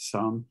get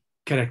some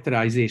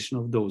characterization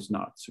of those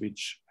knots,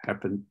 which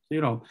happen.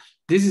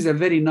 This is a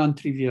very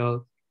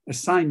non-trivial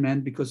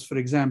assignment because, for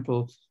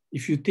example,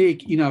 if you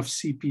take enough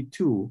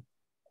CP2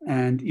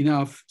 and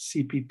enough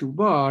CP2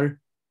 bar,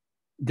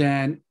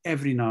 then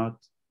every knot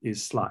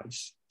is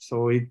sliced.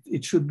 So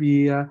it should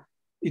be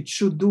it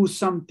should do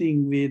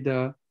something with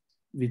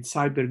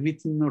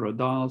Seiberg-Witten or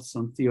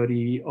Donaldson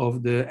theory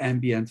of the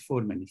ambient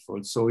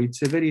four-manifold. So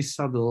it's a very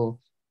subtle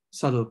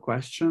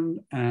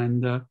question,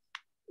 and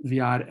we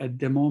are at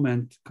the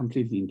moment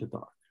completely in the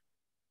dark.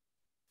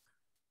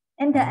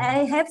 And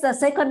I have the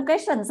second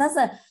question.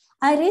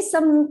 I read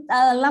some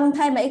long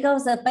time ago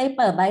the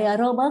paper by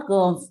Robert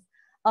Gomes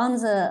on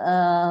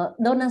the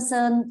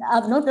Donaldson,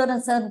 not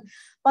Donaldson,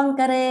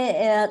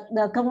 Poincaré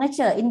the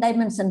conjecture in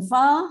dimension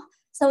 4.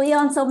 So he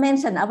also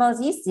mentioned about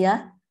this,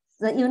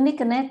 the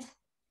uniqueness.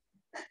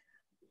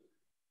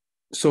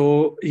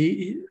 So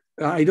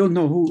I don't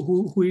know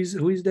who is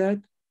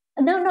that?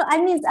 No,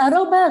 I mean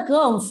Robert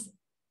Gomes.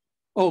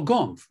 Oh,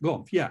 Gomes,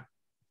 yeah.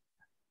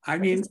 I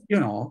mean,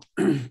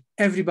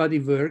 everybody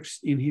works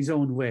in his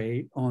own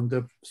way on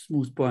the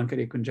smooth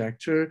Poincaré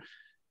conjecture,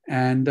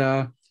 and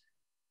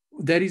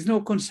there is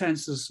no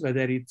consensus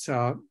whether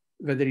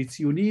it's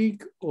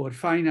unique or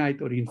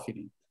finite or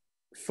infinite.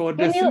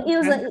 Can you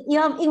use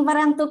your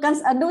invariant to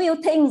do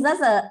you think that's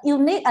a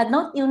unique or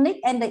not unique,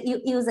 and you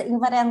use the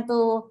invariant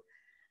to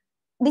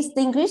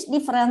distinguish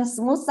different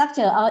smooth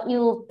structure, or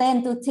you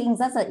tend to think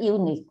that's a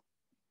unique?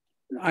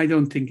 I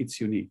don't think it's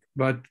unique,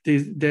 but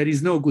there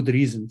is no good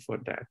reason for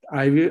that.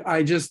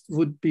 I just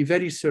would be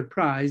very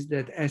surprised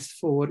that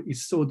S4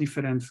 is so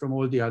different from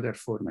all the other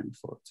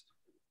four-manifolds,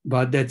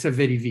 but that's a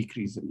very weak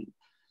reasoning.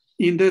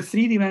 In the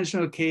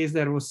three-dimensional case,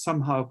 there was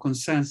somehow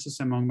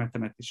consensus among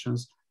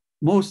mathematicians,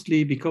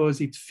 mostly because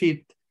it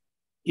fit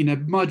in a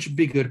much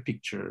bigger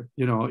picture.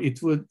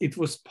 It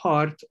was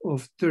part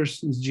of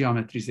Thurston's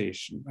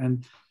geometrization.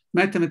 And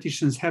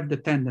mathematicians have the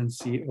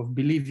tendency of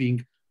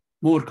believing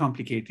more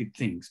complicated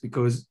things,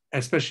 because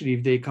especially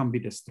if they come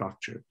with a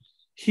structure.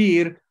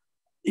 Here,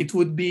 it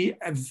would be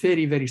a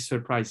very, very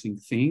surprising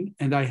thing.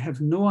 And I have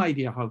no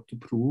idea how to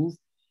prove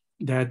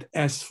that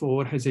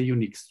S4 has a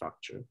unique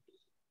structure.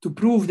 To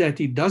prove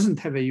that it doesn't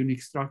have a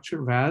unique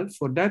structure, well,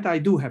 for that I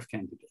do have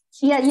candidates.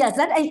 Yeah, yes,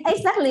 that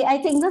exactly. I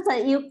think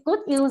that you could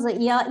use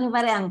your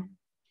invariant.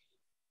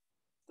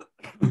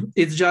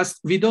 It's just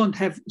we don't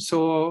have,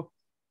 so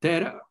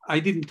there I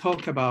didn't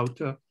talk about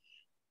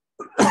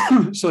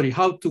sorry,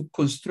 how to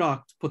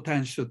construct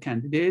potential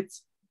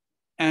candidates.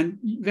 And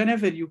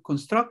whenever you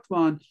construct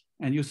one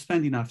and you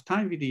spend enough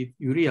time with it,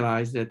 you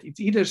realize that it's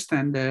either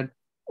standard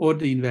or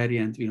the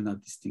invariant will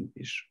not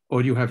distinguish,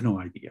 or you have no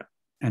idea.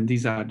 And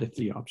these are the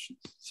three options.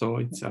 So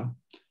it's a,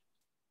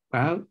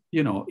 well,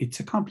 you know, it's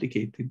a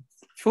complicated,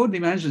 4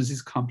 dimensions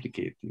is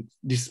complicated,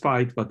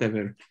 despite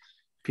whatever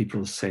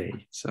people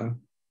say. So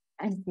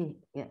I see,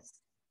 yes.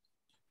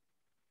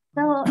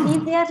 So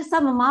if there are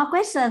some more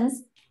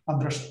questions.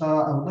 Andras,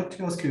 I would like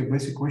to ask you a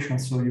basic question.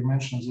 So you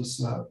mentioned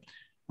this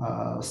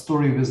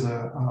story with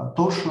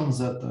torsions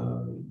that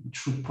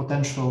should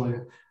potentially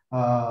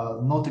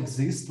not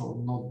exist or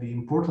not be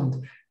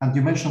important. And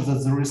you mentioned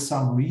that there is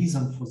some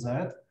reason for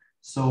that.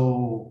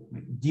 So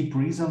deep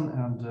reason,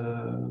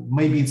 and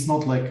maybe it's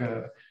not like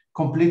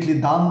completely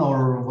done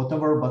or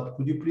whatever, but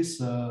could you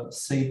please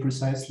say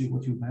precisely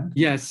what you meant?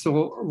 Yes,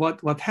 so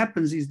what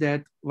happens is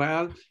that,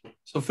 well,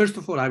 so first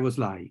of all, I was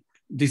lying.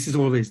 This is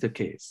always the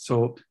case.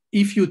 So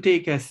if you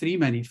take a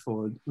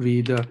 3-manifold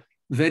with a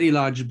very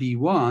large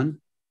B1,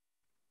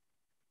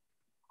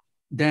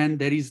 then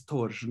there is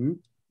torsion,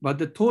 but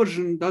the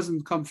torsion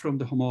doesn't come from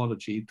the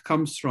homology. It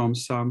comes from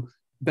some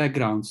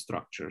background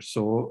structure.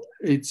 So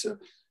it's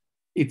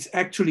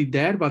actually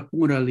there, but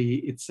morally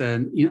it's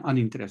an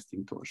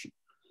uninteresting torsion.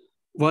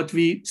 What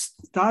we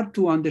start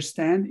to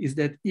understand is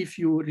that if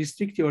you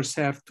restrict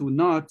yourself to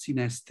knots in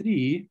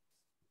S3,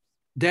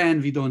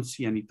 then we don't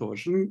see any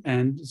torsion.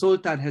 And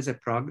Zoltán has a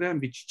program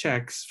which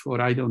checks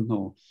for, I don't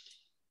know,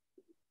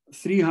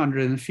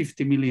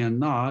 350 million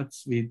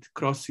knots with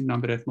crossing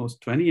number at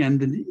most 20, and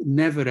then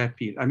never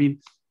appear. I mean,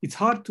 it's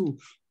hard to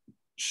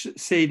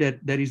say that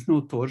there is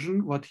no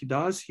torsion. What he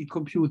does, he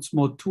computes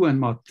mod 2 and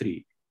mod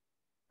 3.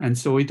 And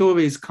so it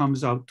always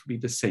comes out to be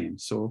the same.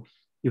 So,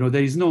 you know,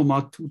 there is no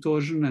mod 2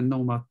 torsion and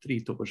no mod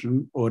 3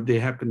 torsion, or they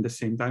happen at the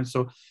same time.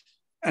 So,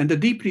 and the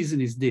deep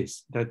reason is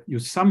this, that you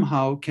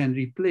somehow can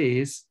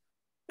replace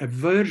a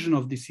version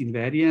of this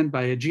invariant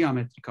by a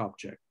geometric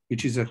object,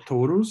 which is a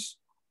torus,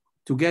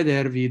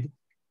 together with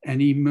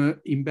an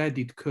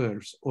embedded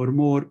curves, or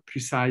more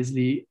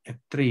precisely a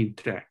train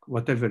track,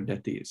 whatever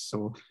that is.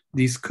 So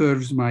these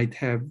curves might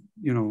have,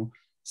 you know,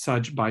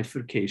 such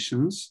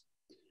bifurcations.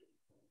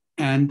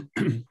 And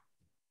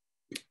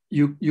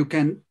you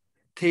can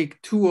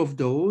take 2 of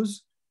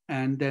those,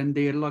 and then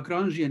their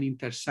Lagrangian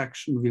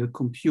intersection will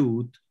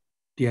compute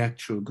the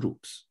actual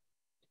groups.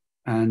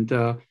 And,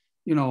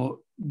 you know,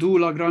 do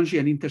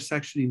Lagrangian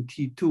intersection in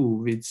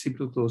T2 with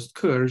simple closed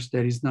curves,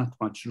 there is not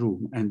much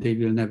room, and they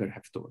will never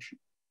have torsion.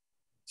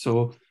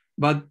 So,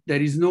 but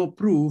there is no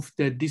proof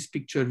that this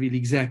picture will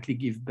exactly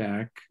give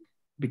back,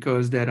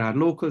 because there are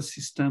local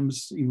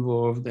systems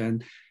involved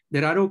and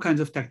there are all kinds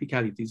of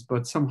technicalities,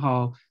 but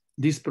somehow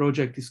this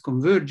project is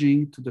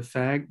converging to the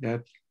fact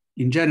that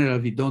in general,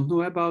 we don't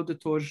know about the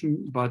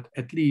torsion, but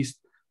at least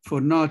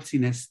for knots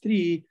in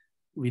S3,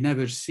 we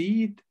never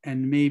see it,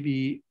 and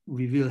maybe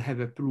we will have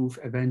a proof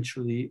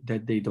eventually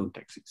that they don't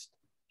exist.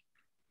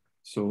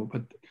 So,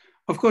 but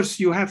of course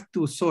you have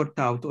to sort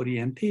out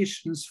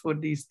orientations for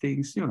these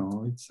things. You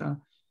know,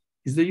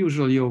 it's the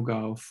usual yoga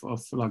of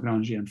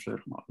Lagrangian Floer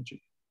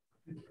homology.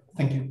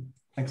 Thank you.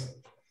 Thanks.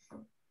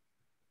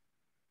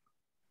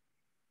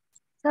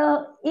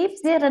 So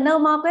if there are no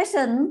more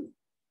questions,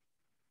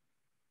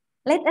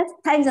 let us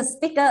thank the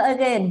speaker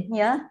again.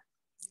 Yeah.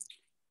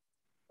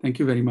 Thank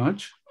you very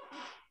much.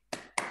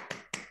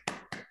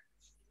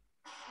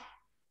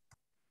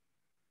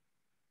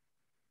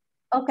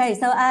 Okay,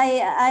 so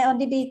I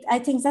already, I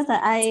think that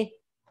I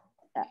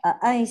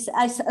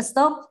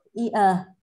stopped